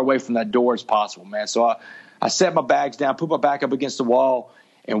far away from that door as possible, man. So I set my bags down, put my back up against the wall,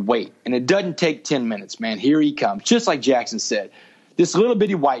 and wait. And it doesn't take 10 minutes, man. Here he comes, just like Jackson said. This little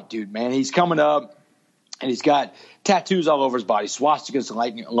bitty white dude, man, he's coming up, and he's got tattoos all over his body, swastikas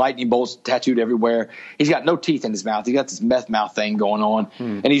and lightning bolts tattooed everywhere. He's got no teeth in his mouth. He's got this meth mouth thing going on,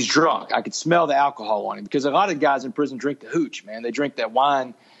 and he's drunk. I could smell the alcohol on him because a lot of guys in prison drink the hooch, man. They drink that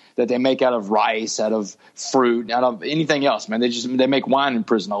wine that they make out of rice, out of fruit, out of anything else, man. They make wine in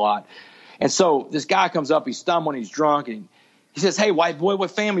prison a lot. And so this guy comes up, he's stumbling, he's drunk, and he says, "Hey, white boy,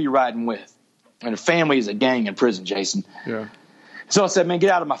 what family you riding with?" And a family is a gang in prison, Jason. Yeah. So I said, "Man, get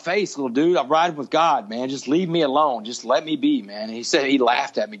out of my face, little dude. I'm riding with God, man. Just leave me alone. Just let me be, man." And he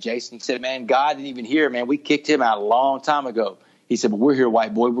laughed at me, Jason. He said, "Man, God didn't even hear, man. We kicked him out a long time ago." He said, "But we're here,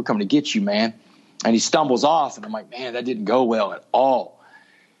 white boy. We're coming to get you, man." And he stumbles off, and I'm like, man, that didn't go well at all.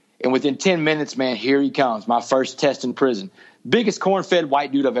 And within 10 minutes, man, here he comes, my first test in prison. Biggest corn-fed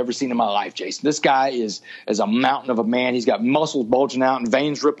white dude I've ever seen in my life, Jason. This guy is a mountain of a man. He's got muscles bulging out and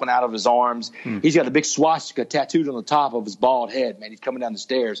veins rippling out of his arms. He's got a big swastika tattooed on the top of his bald head, man. He's coming down the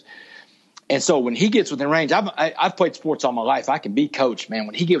stairs. And so when he gets within range, I've played sports all my life. I can be coached, man.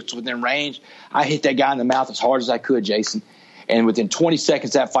 When he gets within range, I hit that guy in the mouth as hard as I could, Jason. And within 20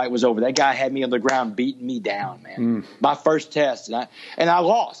 seconds, that fight was over. That guy had me on the ground, beating me down, man. My first test. And I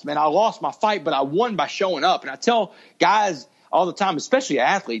lost, man. I lost my fight, but I won by showing up. And I tell guys all the time, especially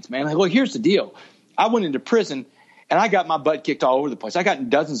athletes, man, like, look, here's the deal. I went into prison and I got my butt kicked all over the place. I got in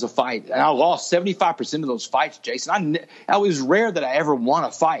dozens of fights, and I lost 75% of those fights, Jason. It was rare that I ever won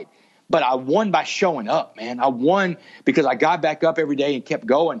a fight, but I won by showing up, man. I won because I got back up every day and kept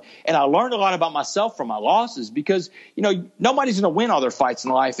going. And I learned a lot about myself from my losses because, nobody's going to win all their fights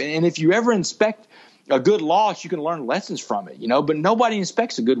in life. And if you ever inspect a good loss, you can learn lessons from it, but nobody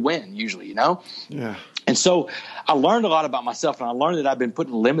inspects a good win usually, Yeah. And so I learned a lot about myself, and I learned that I've been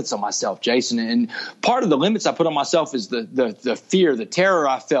putting limits on myself, Jason. And part of the limits I put on myself is the fear, the terror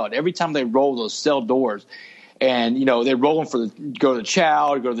I felt every time they roll those cell doors. And, they roll them go to the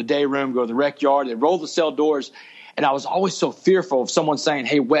chow, go to the day room, go to the rec yard. They roll the cell doors. And I was always so fearful of someone saying,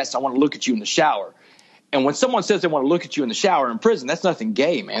 "Hey, Wes, I want to look at you in the shower." And when someone says they want to look at you in the shower in prison, that's nothing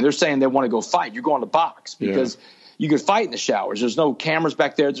gay, man. They're saying they want to go fight. You're going to box because you could fight in the showers. There's no cameras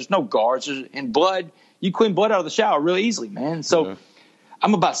back there. There's no guards. And blood. You clean blood out of the shower really easily, man. So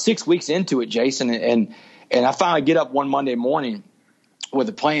I'm about 6 weeks into it, Jason, and I finally get up one Monday morning with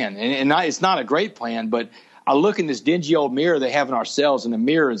a plan. And it's not a great plan, but I look in this dingy old mirror they have in our cells, and the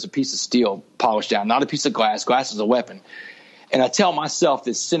mirror is a piece of steel polished down, not a piece of glass. Glass is a weapon. And I tell myself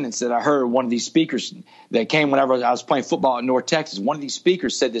this sentence that I heard one of these speakers that came whenever I was playing football in North Texas. One of these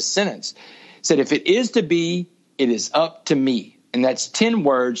speakers said this sentence, said, "If it is to be, it is up to me." And that's 10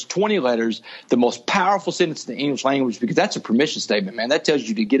 words, 20 letters, the most powerful sentence in the English language, because that's a permission statement, man. That tells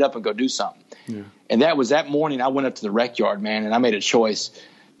you to get up and go do something. Yeah. And that was that morning I went up to the rec yard, man, and I made a choice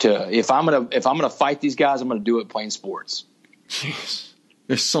to if I'm gonna fight these guys, I'm gonna do it playing sports. Jeez.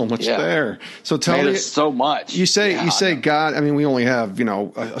 There's so much there. So tell me so much. You say God, I mean, we only have,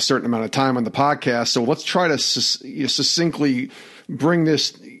 a certain amount of time on the podcast. So let's try to succinctly bring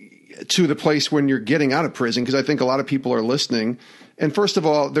this to the place when you're getting out of prison, because I think a lot of people are listening. And first of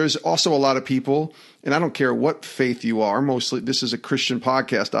all, there's also a lot of people, and I don't care what faith you are, mostly this is a Christian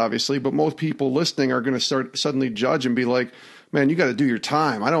podcast, obviously, but most people listening are going to start suddenly judge and be like, "Man, you got to do your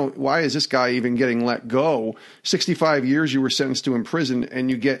time. Why is this guy even getting let go? 65 years you were sentenced to in prison, and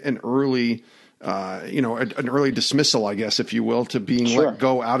you get an early, an early dismissal, I guess, if you will, to being let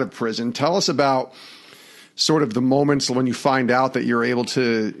go out of prison." Tell us about sort of the moments when you find out that you're able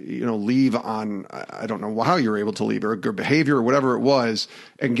to, leave on, I don't know how you're able to leave, or good behavior or whatever it was,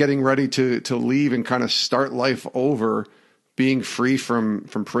 and getting ready to leave and kind of start life over, being free from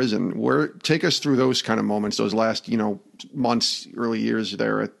prison. Take us through those kind of moments, those last, months, early years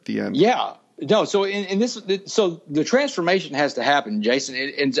there at the end. Yeah. No, so so the transformation has to happen, Jason.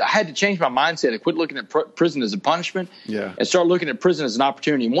 And I had to change my mindset. I quit looking at prison as a punishment, and start looking at prison as an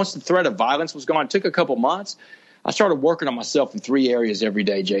opportunity. And once the threat of violence was gone, it took a couple months. I started working on myself in 3 areas every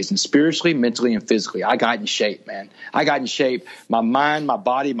day, Jason: spiritually, mentally, and physically. I got in shape, man. I got in shape, my mind, my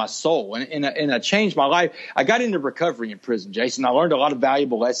body, my soul, and I changed my life. I got into recovery in prison, Jason. I learned a lot of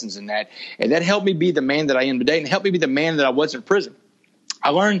valuable lessons in that, and that helped me be the man that I am today, and helped me be the man that I was in prison. I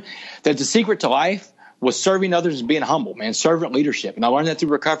learned that the secret to life was serving others and being humble, man, servant leadership. And I learned that through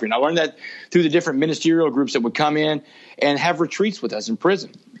recovery. And I learned that through the different ministerial groups that would come in and have retreats with us in prison.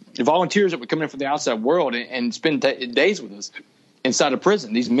 The volunteers that would come in from the outside world and spend days with us inside of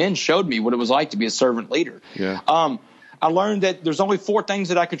prison. These men showed me what it was like to be a servant leader. Yeah. I learned that there's only 4 things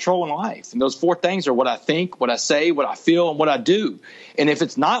that I control in life. And those 4 things are what I think, what I say, what I feel, and what I do. And if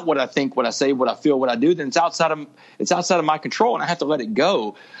it's not what I think, what I say, what I feel, what I do, then it's outside of my control, and I have to let it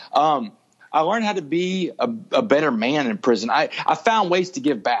go. I learned how to be a better man in prison. I found ways to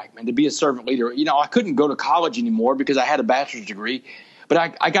give back, man, to be a servant leader. I couldn't go to college anymore because I had a bachelor's degree,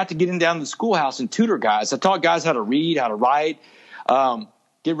 but I got to get in down to the schoolhouse and tutor guys. I taught guys how to read, how to write,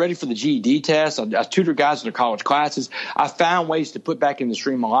 get ready for the GED test. I tutored guys in their college classes. I found ways to put back in the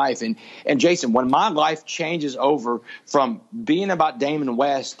stream of life. And Jason, when my life changes over from being about Damon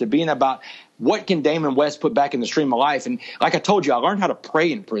West to being about what can Damon West put back in the stream of life, and like I told you, I learned how to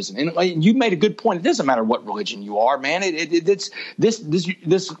pray in prison. And you made a good point. It doesn't matter what religion you are, man. This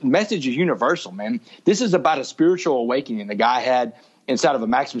message is universal, man. This is about a spiritual awakening the guy had inside of a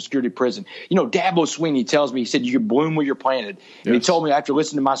maximum security prison. Dabo Sweeney tells me, he said, you bloom where you're planted. And he told me after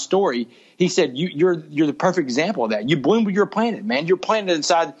listening to my story, he said, you're the perfect example of that. You bloom where you're planted, man. You're planted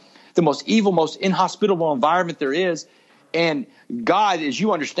inside the most evil, most inhospitable environment there is. And God, as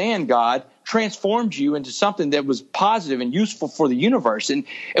you understand God, transformed you into something that was positive and useful for the universe. And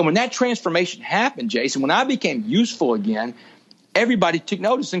when that transformation happened, Jason, when I became useful again, everybody took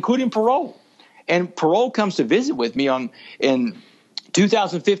notice, including parole. And parole comes to visit with me in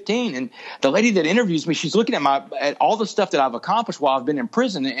 2015, and the lady that interviews me, she's looking at all the stuff that I've accomplished while I've been in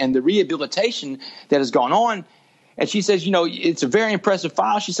prison and the rehabilitation that has gone on. And she says, it's a very impressive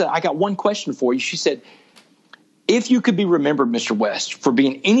file. She said, I got one question for you. She said, if you could be remembered, Mr. West, for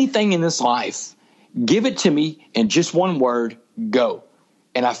being anything in this life, Give it to me in just one word, go.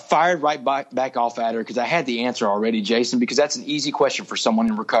 And I fired right back off at her because I had the answer already, Jason, because that's an easy question for someone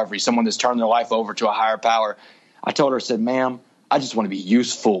in recovery, someone that's turned their life over to a higher power. I told her, I said, ma'am, I just want to be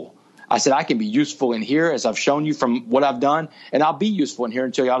useful. I said, I can be useful in here as I've shown you from what I've done, and I'll be useful in here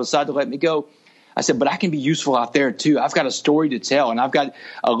until y'all decide to let me go. I said, but I can be useful out there too. I've got a story to tell, and I've got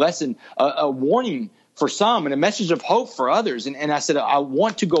a lesson, a warning for some and a message of hope for others. And I said, I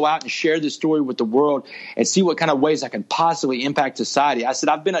want to go out and share this story with the world and see what kind of ways I can possibly impact society. I said,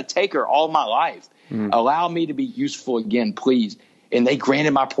 I've been a taker all my life. Allow me to be useful again, please. And they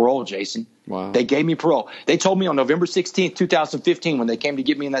granted my parole, Jason. Wow. They gave me parole. They told me on November 16th, 2015, when they came to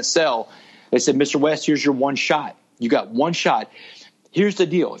get me in that cell, they said, Mr. West, here's your one shot. You got one shot. Here's the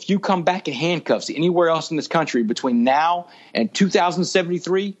deal. If you come back in handcuffs anywhere else in this country between now and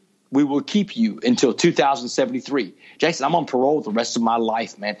 2073, we will keep you until 2073. Jason, I'm on parole the rest of my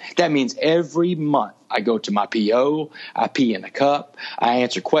life, man. That means every month I go to my PO, I pee in a cup, I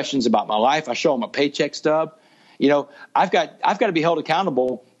answer questions about my life, I show them a paycheck stub. You know, I've got to be held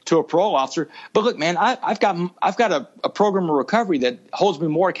accountable to a parole officer. But look, man, I've got a program of recovery that holds me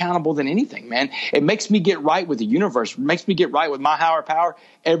more accountable than anything, man. It makes me get right with the universe. It makes me get right with my higher power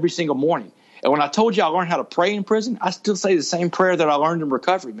every single morning. And when I told you I learned how to pray in prison, I still say the same prayer that I learned in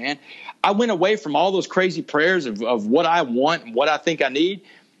recovery, man. I went away from all those crazy prayers of what I want and what I think I need.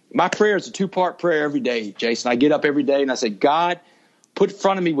 My prayer is a 2-part prayer every day, Jason. I get up every day and I say, God, put in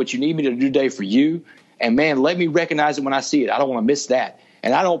front of me what you need me to do today for you. And, man, let me recognize it when I see it. I don't want to miss that.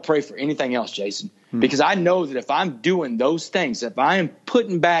 And I don't pray for anything else, Jason, because I know that if I'm doing those things, if I am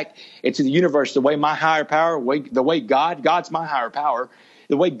putting back into the universe the way my higher power, the way God's my higher power,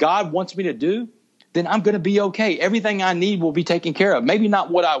 the way God wants me to do, then I'm going to be okay. Everything I need will be taken care of. Maybe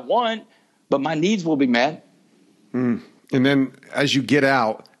not what I want, but my needs will be met. And then as you get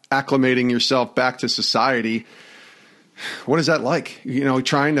out, acclimating yourself back to society, what is that like? You know,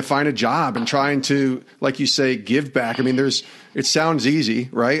 trying to find a job and trying to, like you say, give back. I mean, it sounds easy,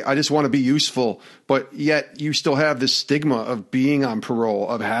 right? I just want to be useful, but yet you still have this stigma of being on parole,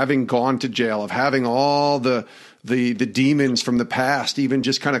 of having gone to jail, of having all the demons from the past, even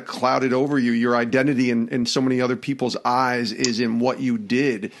just kind of clouded over you. Your identity in so many other people's eyes is in what you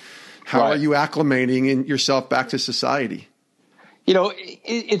did. How are you acclimating yourself back to society? You know,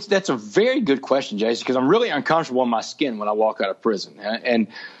 that's a very good question, Jason, because I'm really uncomfortable in my skin when I walk out of prison.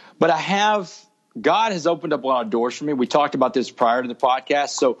 But God has opened up a lot of doors for me. We talked about this prior to the podcast.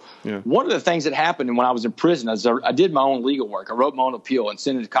 So one of the things that happened when I was in prison is I did my own legal work. I wrote my own appeal and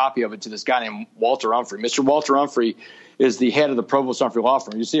sent a copy of it to this guy named Walter Humphrey. Mr. Walter Humphrey is the head of the Provost Humphrey Law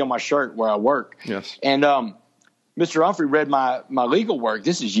Firm. You see on my shirt where I work. Yes. And Mr. Humphrey read my legal work.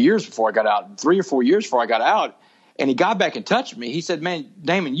 This is years before I got out, 3 or 4 years before I got out. And he got back in touch with me. He said, man,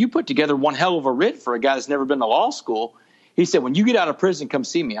 Damon, you put together one hell of a writ for a guy that's never been to law school. He said, when you get out of prison, come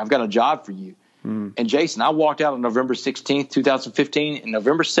see me. I've got a job for you. And Jason, I walked out on November 16th, 2015, and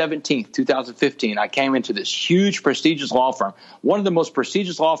November 17th, 2015, I came into this huge, prestigious law firm, one of the most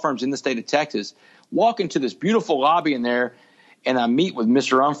prestigious law firms in the state of Texas, walk into this beautiful lobby in there, and I meet with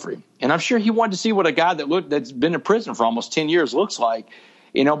Mr. Humphrey. And I'm sure he wanted to see what a guy that's been in prison for almost 10 years looks like.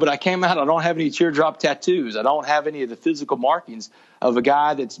 You know, but I came out, I don't have any teardrop tattoos. I don't have any of the physical markings of a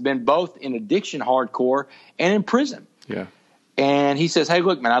guy that's been both in addiction hardcore and in prison. Yeah. And he says, hey,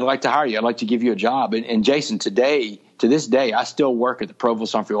 look, man, I'd like to hire you. I'd like to give you a job. And Jason, to this day, I still work at the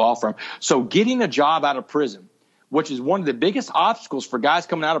Provost Humphrey Law Firm. So getting a job out of prison, which is one of the biggest obstacles for guys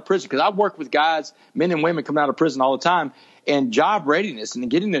coming out of prison, because I work with guys, men and women coming out of prison all the time, and job readiness and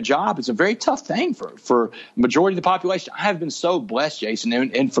getting a job is a very tough thing for majority of the population. I have been so blessed, Jason.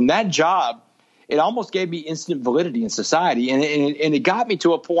 And from that job, it almost gave me instant validity in society. And it got me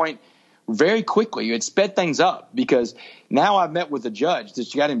to a point very quickly. It sped things up because now I've met with a judge,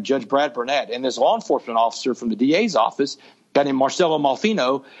 this guy named Judge Brad Burnett, and this law enforcement officer from the DA's office, a guy named Marcelo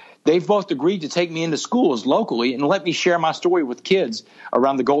Malfino. They've both agreed to take me into schools locally and let me share my story with kids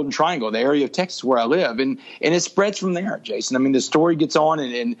around the Golden Triangle, the area of Texas where I live. And it spreads from there, Jason. I mean, the story gets on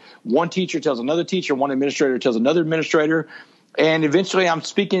and one teacher tells another teacher, one administrator tells another administrator. And eventually I'm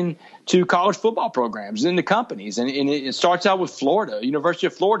speaking to college football programs and the companies. And it starts out with Florida, University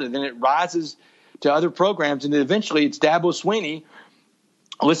of Florida. Then it rises to other programs. And then eventually it's Dabo Sweeney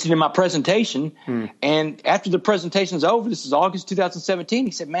listening to my presentation. And after the presentation's over, this is August 2017,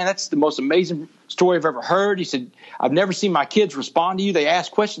 he said, man, that's the most amazing story I've ever heard. He said, I've never seen my kids respond to you. They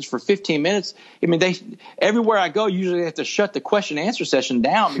ask questions for 15 minutes. I mean, everywhere I go, usually they have to shut the question and answer session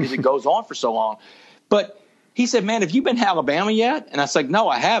down because it goes on for so long. But he said, man, have you been to Alabama yet? And I was like, no,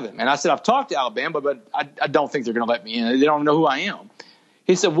 I haven't. And I said, I've talked to Alabama, but I don't think they're going to let me in. They don't know who I am.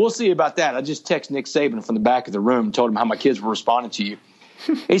 He said, we'll see about that. I just texted Nick Saban from the back of the room and told him how my kids were responding to you.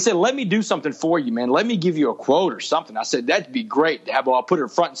 He said, let me do something for you, man. Let me give you a quote or something. I said, that'd be great. I'll put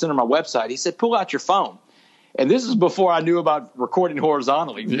it front and center on my website. He said, pull out your phone. And this is before I knew about recording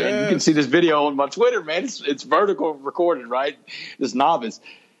horizontally. Yes. Man, you can see this video on my Twitter, man. It's vertical recording, right? This novice.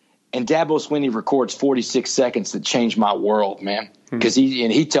 And Dabo Swinney records 46 seconds that changed my world, man. Because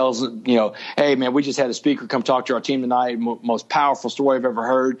he tells, hey, man, we just had a speaker come talk to our team tonight. Most powerful story I've ever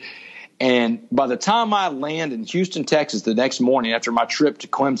heard. And by the time I land in Houston, Texas, the next morning after my trip to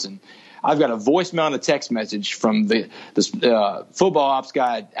Clemson, I've got a voicemail and a text message from the football ops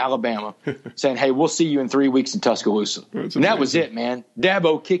guy at Alabama saying, hey, we'll see you in 3 weeks in Tuscaloosa. And that was it, man.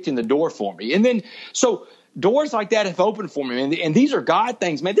 Dabo kicked in the door for me. And then so doors like that have opened for me, man. And these are God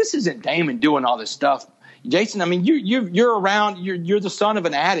things, man. This isn't Damon doing all this stuff. Jason, I mean, you're around. You're the son of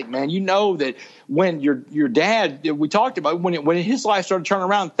an addict, man. You know that when your dad, we talked about when his life started turning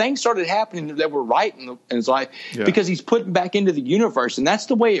around, things started happening that were right in his life because he's putting back into the universe, and that's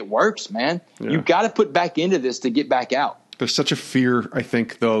the way it works, man. Yeah. You've got to put back into this to get back out. There's such a fear, I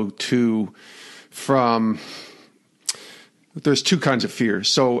think, though, too, there's two kinds of fear.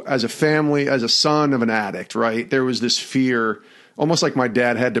 So as a family, as a son of an addict, right, there was this fear, almost like my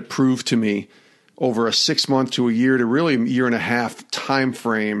dad had to prove to me over a 6 month to a year to really a year and a half time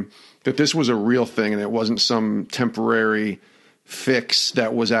frame that this was a real thing and it wasn't some temporary fix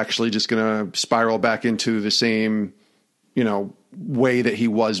that was actually just going to spiral back into the same, way that he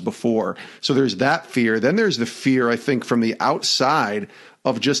was before. So there's that fear. Then there's the fear, I think, from the outside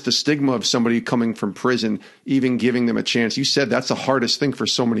of just the stigma of somebody coming from prison, even giving them a chance. You said that's the hardest thing for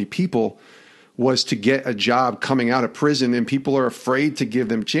so many people, was to get a job coming out of prison, and people are afraid to give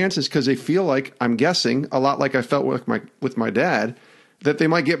them chances because they feel like, I'm guessing, a lot like I felt with my dad, that they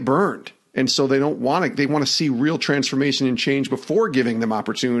might get burned. And so they don't want to, they want to see real transformation and change before giving them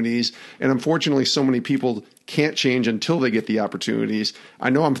opportunities. And unfortunately, so many people can't change until they get the opportunities. I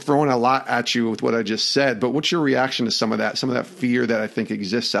know I'm throwing a lot at you with what I just said, but what's your reaction to some of that fear that I think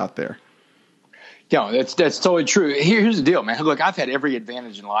exists out there? Yeah, that's totally true. Here's the deal, man. Look, I've had every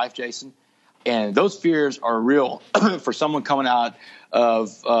advantage in life, Jason. And those fears are real for someone coming out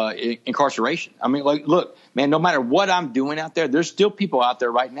of incarceration. I mean, look, man, no matter what I'm doing out there, there's still people out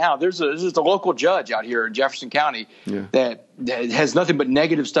there right now. There's a local judge out here in Jefferson County that has nothing but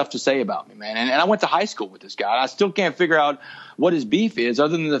negative stuff to say about me, man. And I went to high school with this guy. I still can't figure out what his beef is,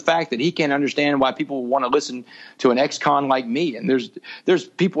 other than the fact that he can't understand why people want to listen to an ex-con like me. And there's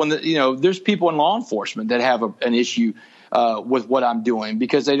people there's people in law enforcement that have an issue with what I'm doing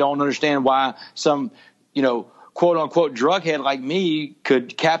because they don't understand why some, quote unquote drug head like me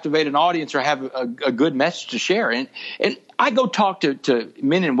could captivate an audience or have a good message to share. And I go talk to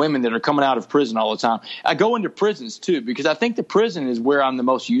men and women that are coming out of prison all the time. I go into prisons too, because I think the prison is where I'm the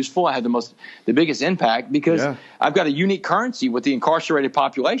most useful. I have the biggest impact because I've got a unique currency with the incarcerated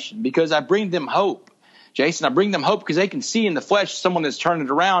population because I bring them hope. Jason, I bring them hope because they can see in the flesh someone that's turning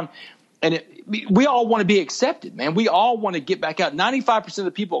it around. And we all want to be accepted, man. We all want to get back out. 95% of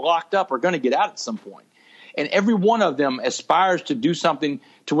the people locked up are going to get out at some point. And every one of them aspires to do something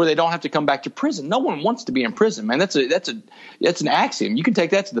to where they don't have to come back to prison. No one wants to be in prison, man. That's an axiom. You can take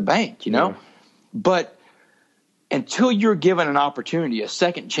that to the bank, Yeah. But until you're given an opportunity, a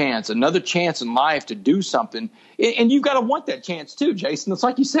second chance, another chance in life to do something, and you've got to want that chance too, Jason. It's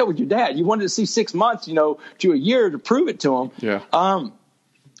like you said with your dad. You wanted to see 6 months, to a year to prove it to him. Yeah.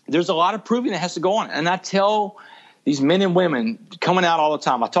 There's a lot of proving that has to go on. And I tell these men and women coming out all the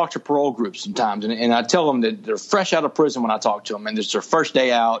time, I talk to parole groups sometimes, and I tell them that they're fresh out of prison when I talk to them, and it's their first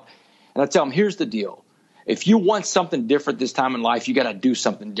day out. And I tell them, here's the deal. If you want something different this time in life, you got to do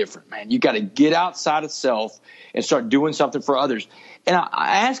something different, man. You got to get outside of self and start doing something for others. And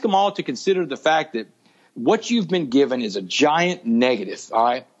I ask them all to consider the fact that what you've been given is a giant negative, all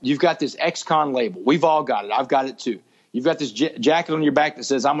right? You've got this ex-con label. We've all got it. I've got it too. You've got this jacket on your back that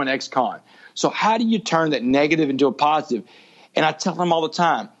says, I'm an ex-con. So how do you turn that negative into a positive? And I tell them all the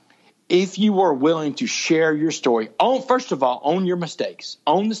time, if you are willing to share your story, first of all, own your mistakes.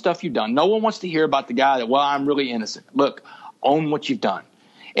 Own the stuff you've done. No one wants to hear about the guy that, I'm really innocent. Look, own what you've done.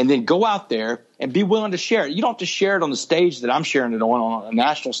 And then go out there and be willing to share it. You don't have to share it on the stage that I'm sharing it on a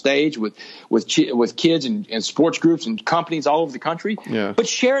national stage with kids and sports groups and companies all over the country. Yeah. But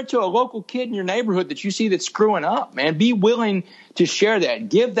share it to a local kid in your neighborhood that you see that's screwing up, man. Be willing to share that.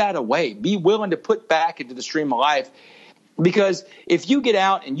 Give that away. Be willing to put back into the stream of life. Because if you get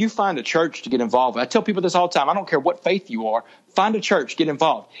out and you find a church to get involved with, I tell people this all the time, I don't care what faith you are, find a church, get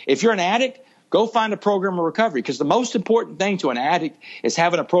involved. If you're an addict, go find a program of recovery, because the most important thing to an addict is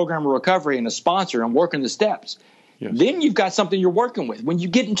having a program of recovery and a sponsor and working the steps. Yes. Then you've got something you're working with. When you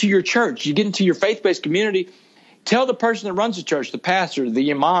get into your church, you get into your faith-based community, tell the person that runs the church, the pastor,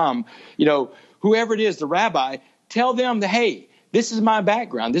 the imam, whoever it is, the rabbi, tell them that, hey, this is my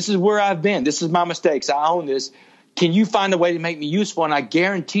background. This is where I've been. This is my mistakes. I own this. Can you find a way to make me useful? And I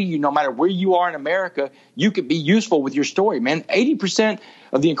guarantee you, no matter where you are in America, you could be useful with your story, man. 80%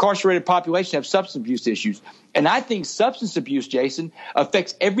 of the incarcerated population have substance abuse issues. And I think substance abuse, Jason,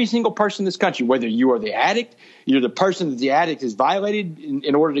 affects every single person in this country, whether you are the addict, you're the person that the addict has violated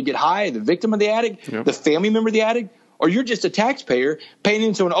in order to get high, the victim of the addict, the family member of the addict, or you're just a taxpayer paying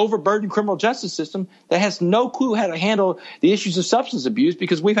into an overburdened criminal justice system that has no clue how to handle the issues of substance abuse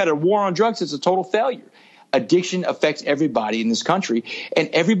because we've had a war on drugs that's a total failure. Addiction affects everybody in this country, and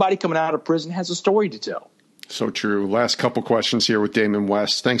everybody coming out of prison has a story to tell. So true. Last couple questions here with Damon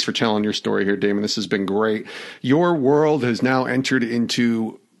West. Thanks for telling your story here, Damon. This has been great. Your world has now entered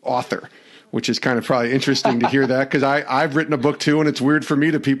into author, which is kind of probably interesting to hear that because I've written a book too, and it's weird for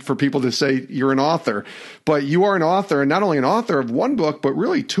me for people to say you're an author. But you are an author, and not only an author of one book, but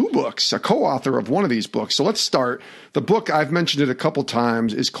really two books, a co-author of one of these books. So let's start. The book, I've mentioned it a couple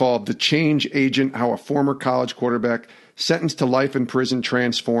times, is called The Change Agent, How a Former College Quarterback Sentenced to Life in Prison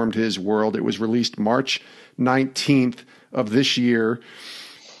Transformed His World. It was released March 19th of this year.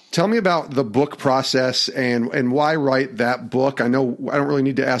 Tell me about the book process and why write that book. I know I don't really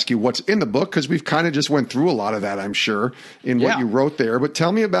need to ask you what's in the book because we've kind of just went through a lot of that, I'm sure, in what you wrote there. But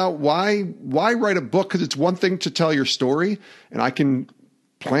tell me about why write a book, because it's one thing to tell your story, and I can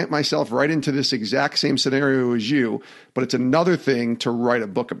plant myself right into this exact same scenario as you, but it's another thing to write a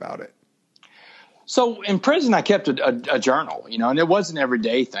book about it. So in prison, I kept a journal, and it wasn't an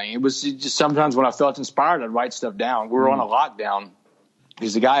everyday thing. It was just sometimes when I felt inspired, I'd write stuff down. We were on a lockdown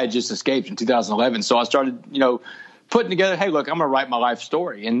because the guy had just escaped in 2011. So I started, putting together, hey, look, I'm going to write my life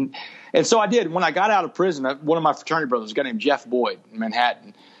story. And so I did. When I got out of prison, one of my fraternity brothers, a guy named Jeff Boyd in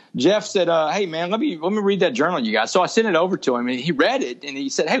Manhattan, Jeff said, hey, man, let me read that journal you got. So I sent it over to him, and he read it, and he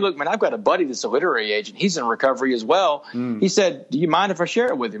said, hey, look, man, I've got a buddy that's a literary agent. He's in recovery as well. He said, do you mind if I share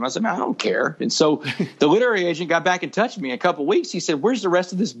it with him? I said, man, I don't care. And so the literary agent got back in touch with me in a couple of weeks. He said, where's the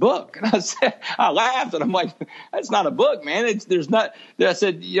rest of this book? And I laughed, and I'm like, that's not a book, man. I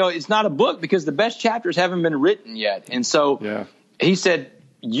said, it's not a book because the best chapters haven't been written yet. And so he said,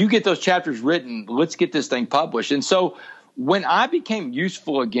 you get those chapters written. Let's get this thing published. And so when I became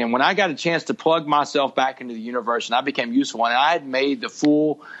useful again, when I got a chance to plug myself back into the universe and I became useful, and I had made the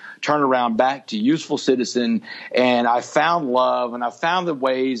full turnaround back to useful citizen, and I found love and I found the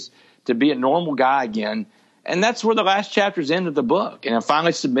ways to be a normal guy again. And that's where the last chapters end of the book. And I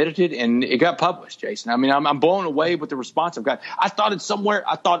finally submitted it, and it got published, Jason. I mean, I'm blown away with the response I've got. I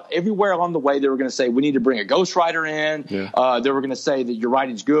thought everywhere along the way they were going to say, we need to bring a ghostwriter in. They were going to say that your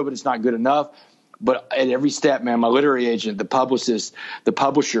writing's good, but it's not good enough. But at every step, man, my literary agent, the publicist, the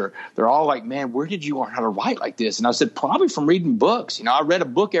publisher, they're all like, man, where did you learn how to write like this? And I said, probably from reading books. I read a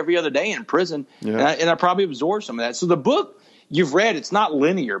book every other day in prison, and I probably absorbed some of that. So the book you've read, it's not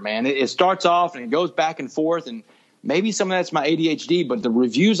linear, man. It starts off and it goes back and forth, and maybe some of that's my ADHD, but the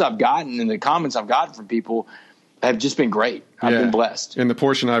reviews I've gotten and the comments I've gotten from people have just been great. I've been blessed. In the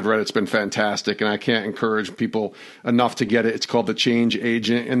portion I've read, it's been fantastic, and I can't encourage people enough to get it. It's called The Change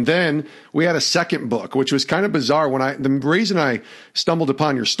Agent. And then we had a second book, which was kind of bizarre. The reason I stumbled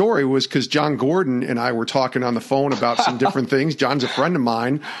upon your story was because John Gordon and I were talking on the phone about some different things. John's a friend of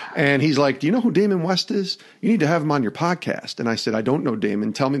mine, and he's like, do you know who Damon West is? You need to have him on your podcast. And I said, I don't know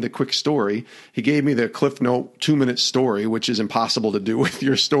Damon. Tell me the quick story. He gave me the Cliff Note 2-minute story, which is impossible to do with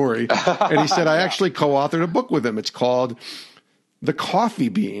your story. And he said, I actually co-authored a book with him. It's called The Coffee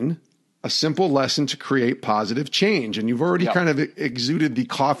Bean, A Simple Lesson to Create Positive Change. And you've already kind of exuded the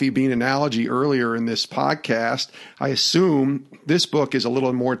coffee bean analogy earlier in this podcast. I assume this book is a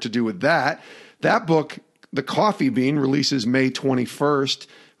little more to do with that. That book, The Coffee Bean, releases May 21st,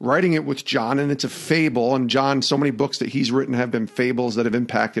 writing it with John, and it's a fable. And John, so many books that he's written have been fables that have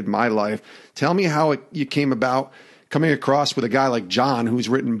impacted my life. Tell me how you came about coming across with a guy like John, who's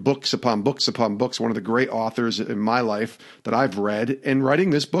written books upon books upon books, one of the great authors in my life that I've read, and writing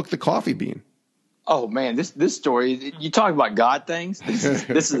this book, The Coffee Bean. Oh man, this story, you talk about God things.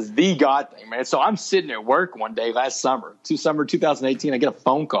 This is the God thing, man. So I'm sitting at work one day last summer 2018. I get a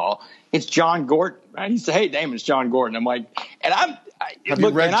phone call. It's John Gordon, right? He said, hey, Damon, it's John Gordon. I'm like, and have you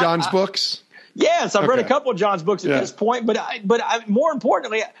read John's books? Yes, I've read a couple of John's books at this point, but more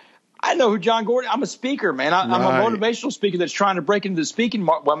importantly, I know who John Gordon. I'm a speaker, man. I'm a motivational speaker that's trying to break into the speaking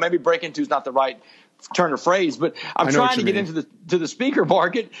market. Well, maybe break into is not the right turn of phrase, but I'm trying to get into the speaker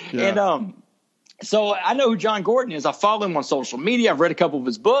market. Yeah. So I know who John Gordon is. I follow him on social media. I've read a couple of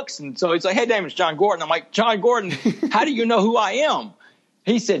his books. And so he's like, hey, Damon, it's John Gordon. I'm like, John Gordon, how do you know who I am?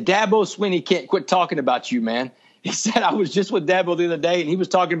 He said, Dabo Swinney can't quit talking about you, man. He said, I was just with Dabo the other day, and he was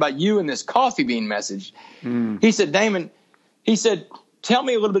talking about you in this coffee bean message. He said, Damon, he said, tell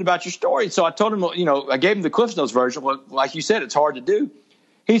me a little bit about your story. So I told him, I gave him the Cliff Notes version. Like you said, it's hard to do.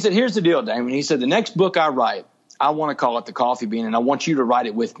 He said, here's the deal, Damon. He said, the next book I write, I want to call it The Coffee Bean, and I want you to write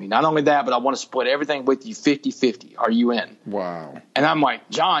it with me. Not only that, but I want to split everything with you 50-50. Are you in? Wow. And I'm like,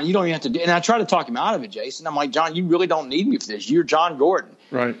 John, you don't even have to do – and I try to talk him out of it, Jason. I'm like, John, you really don't need me for this. You're John Gordon.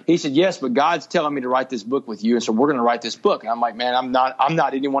 Right. He said, yes, but God's telling me to write this book with you, and so we're going to write this book. And I'm like, man, I'm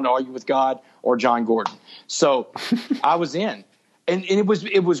not anyone to argue with God or John Gordon. So I was in. And it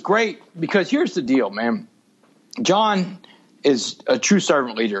was great because here's the deal, man. John is a true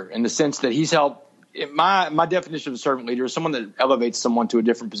servant leader in the sense that he's helped – my definition of a servant leader is someone that elevates someone to a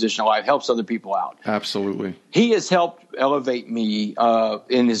different position in life, helps other people out. Absolutely. He has helped elevate me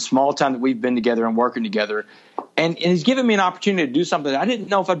in his small time that we've been together and working together. And he's given me an opportunity to do something that I didn't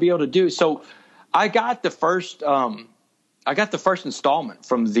know if I'd be able to do. So I got the first installment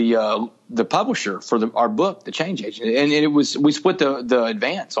from the publisher for our book, The Change Agent. And we split the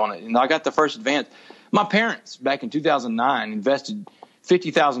advance on it. And I got the first advance. My parents back in 2009 invested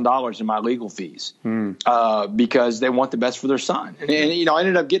 $50,000 in my legal fees because they want the best for their son. And I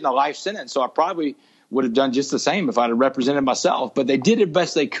ended up getting a life sentence, so I probably would have done just the same if I'd have represented myself. But they did the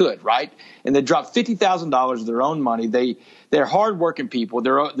best they could, right? And they dropped $50,000 of their own money. They're hardworking people.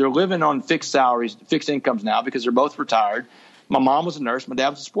 They're living on fixed salaries, fixed incomes now because they're both retired. My mom was a nurse. My dad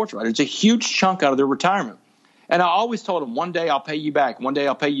was a sports writer. It's a huge chunk out of their retirement. And I always told them, one day I'll pay you back. One day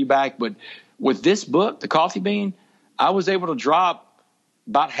I'll pay you back. But with this book, The Coffee Bean, I was able to drop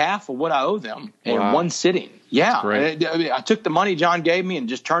about half of what I owe them in one sitting. Yeah. I took the money John gave me and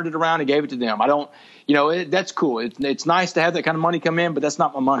just turned it around and gave it to them. I don't, that's cool. It's nice to have that kind of money come in, but that's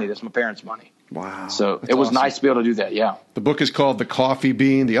not my money. That's my parents' money. Wow. So it was nice to be able to do that. Yeah. The book is called The Coffee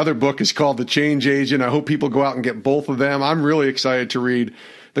Bean. The other book is called The Change Agent. I hope people go out and get both of them. I'm really excited to read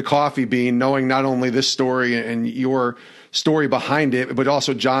The Coffee Bean, knowing not only this story and your story behind it, but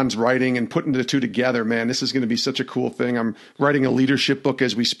also John's writing and putting the two together. Man, this is going to be such a cool thing. I'm writing a leadership book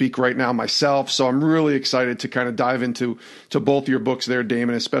as we speak right now myself, so I'm really excited to kind of dive into both your books there,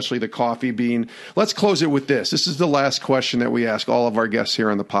 Damon, especially The Coffee Bean. Let's close it with this. This is the last question that we ask all of our guests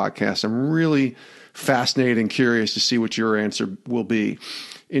here on the podcast. I'm really fascinated and curious to see what your answer will be.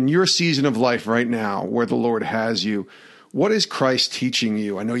 In your season of life right now, where the Lord has you, what is Christ teaching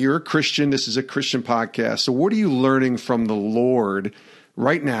you? I know you're a Christian. This is a Christian podcast. So what are you learning from the Lord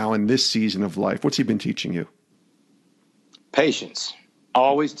right now in this season of life? What's he been teaching you? Patience.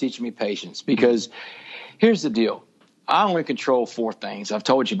 Always teaching me patience, because here's the deal. I only control 4 things. I've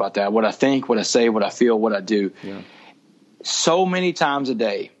told you about that. What I think, what I say, what I feel, what I do. Yeah. So many times a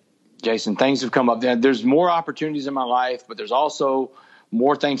day, Jason, things have come up. There's more opportunities in my life, but there's also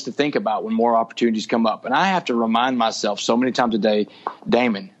more things to think about when more opportunities come up. And I have to remind myself so many times a day,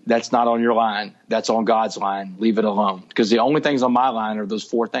 Damon, that's not on your line. That's on God's line. Leave it alone. Because the only things on my line are those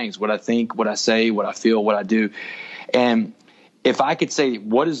 4 things: what I think, what I say, what I feel, what I do. And if I could say,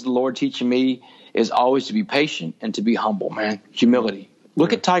 what is the Lord teaching me, is always to be patient and to be humble, man. Humility.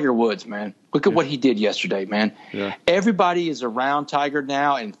 Look at Tiger Woods, man. Look at what he did yesterday, man. Yeah. Everybody is around Tiger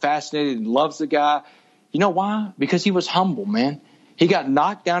now and fascinated and loves the guy. You know why? Because he was humble, man. He got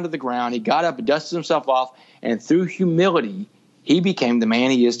knocked down to the ground. He got up and dusted himself off. And through humility, he became the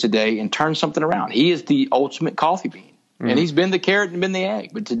man he is today and turned something around. He is the ultimate coffee bean. And he's been the carrot and been the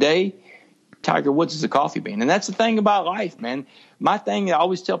egg. But today, Tiger Woods is a coffee bean. And that's the thing about life, man. My thing, I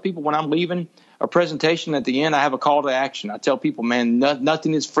always tell people when I'm leaving a presentation at the end, I have a call to action. I tell people, man,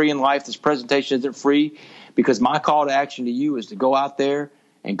 nothing is free in life. This presentation isn't free, because my call to action to you is to go out there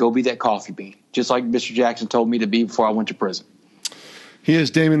and go be that coffee bean, just like Mr. Jackson told me to be before I went to prison. He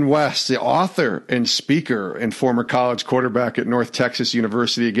is Damon West, the author and speaker and former college quarterback at North Texas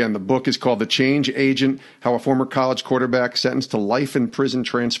University. Again, the book is called The Change Agent: How a Former College Quarterback Sentenced to Life in Prison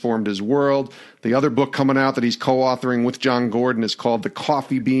Transformed His World. The other book coming out that he's co-authoring with John Gordon is called The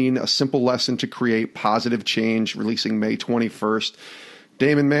Coffee Bean: A Simple Lesson to Create Positive Change, releasing May 21st.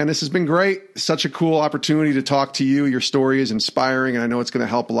 Damon, man, this has been great. Such a cool opportunity to talk to you. Your story is inspiring, and I know it's going to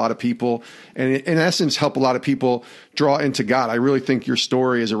help a lot of people, and in essence, help a lot of people draw into God. I really think your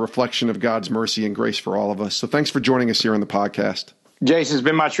story is a reflection of God's mercy and grace for all of us. So thanks for joining us here on the podcast. Jason, it's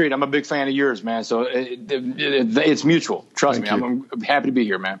been my treat. I'm a big fan of yours, man. So it's mutual. Trust me. I'm happy to be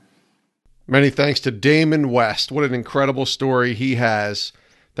here, man. Many thanks to Damon West. What an incredible story he has.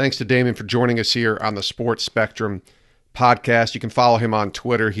 Thanks to Damon for joining us here on the Sports Spectrum podcast. You can follow him on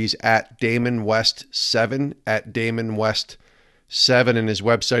Twitter. He's at Damon West 7, at Damon West 7, and his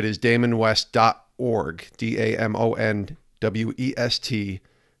website is damonwest.org,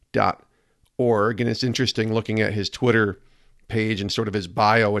 DAMONWEST.org. And it's interesting looking at his Twitter page and sort of his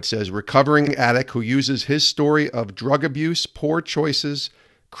bio. It says, recovering addict who uses his story of drug abuse, poor choices,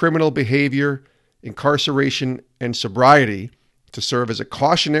 criminal behavior, incarceration, and sobriety to serve as a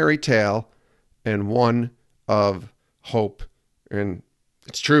cautionary tale and one of hope. And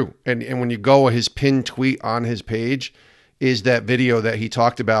it's true. And when you go, his pinned tweet on his page is that video that he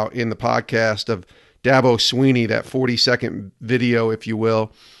talked about in the podcast of Dabo Sweeney, that 40-second video, if you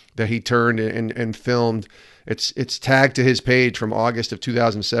will, that he turned and filmed. It's tagged to his page from August of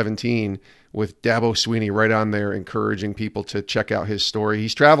 2017 with Dabo Sweeney right on there, encouraging people to check out his story.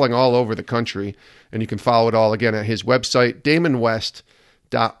 He's traveling all over the country, and you can follow it all again at his website,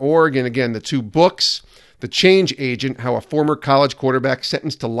 damonwest.org. And again, the two books, The Change Agent, How a Former College Quarterback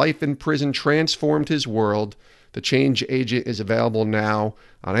Sentenced to Life in Prison Transformed His World. The Change Agent is available now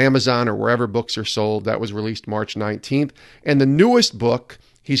on Amazon or wherever books are sold. That was released March 19th. And the newest book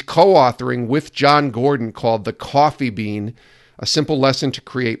he's co-authoring with John Gordon called The Coffee Bean, A Simple Lesson to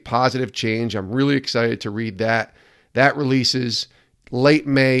Create Positive Change. I'm really excited to read that. That releases late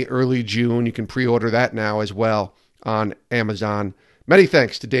May, early June. You can pre-order that now as well on Amazon. Many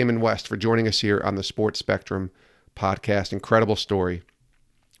thanks to Damon West for joining us here on the Sports Spectrum podcast. Incredible story.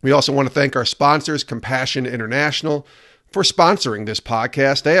 We also want to thank our sponsors, Compassion International, for sponsoring this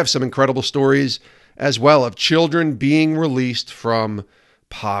podcast. They have some incredible stories as well of children being released from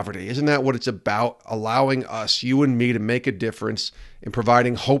poverty. Isn't that what it's about? Allowing us, you and me, to make a difference in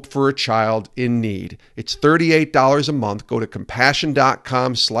providing hope for a child in need. It's $38 a month. Go to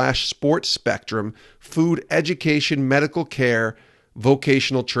compassion.com/sportspectrum. Food, education, medical care,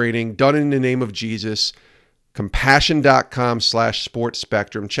 vocational training, done in the name of Jesus.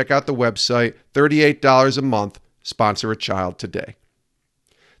 Compassion.com/sportspectrum. Check out the website. $38 a month. Sponsor a child today.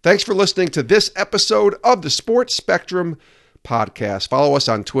 Thanks for listening to this episode of the Sports Spectrum podcast. Follow us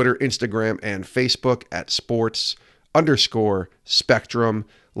on Twitter, Instagram, and Facebook at sports_spectrum.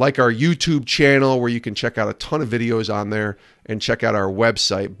 Like our YouTube channel where you can check out a ton of videos on there, and check out our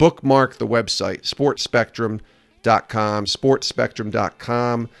website. Bookmark the website, sportspectrum.com,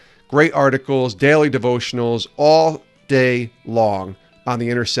 sportspectrum.com. Great articles, daily devotionals, all day long on the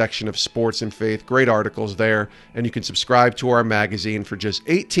intersection of sports and faith. Great articles there. And you can subscribe to our magazine for just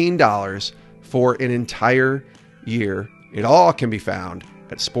 $18 for an entire year. It all can be found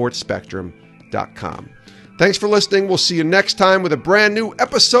at sportspectrum.com. Thanks for listening. We'll see you next time with a brand new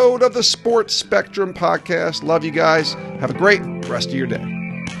episode of the Sports Spectrum podcast. Love you guys. Have a great rest of your day.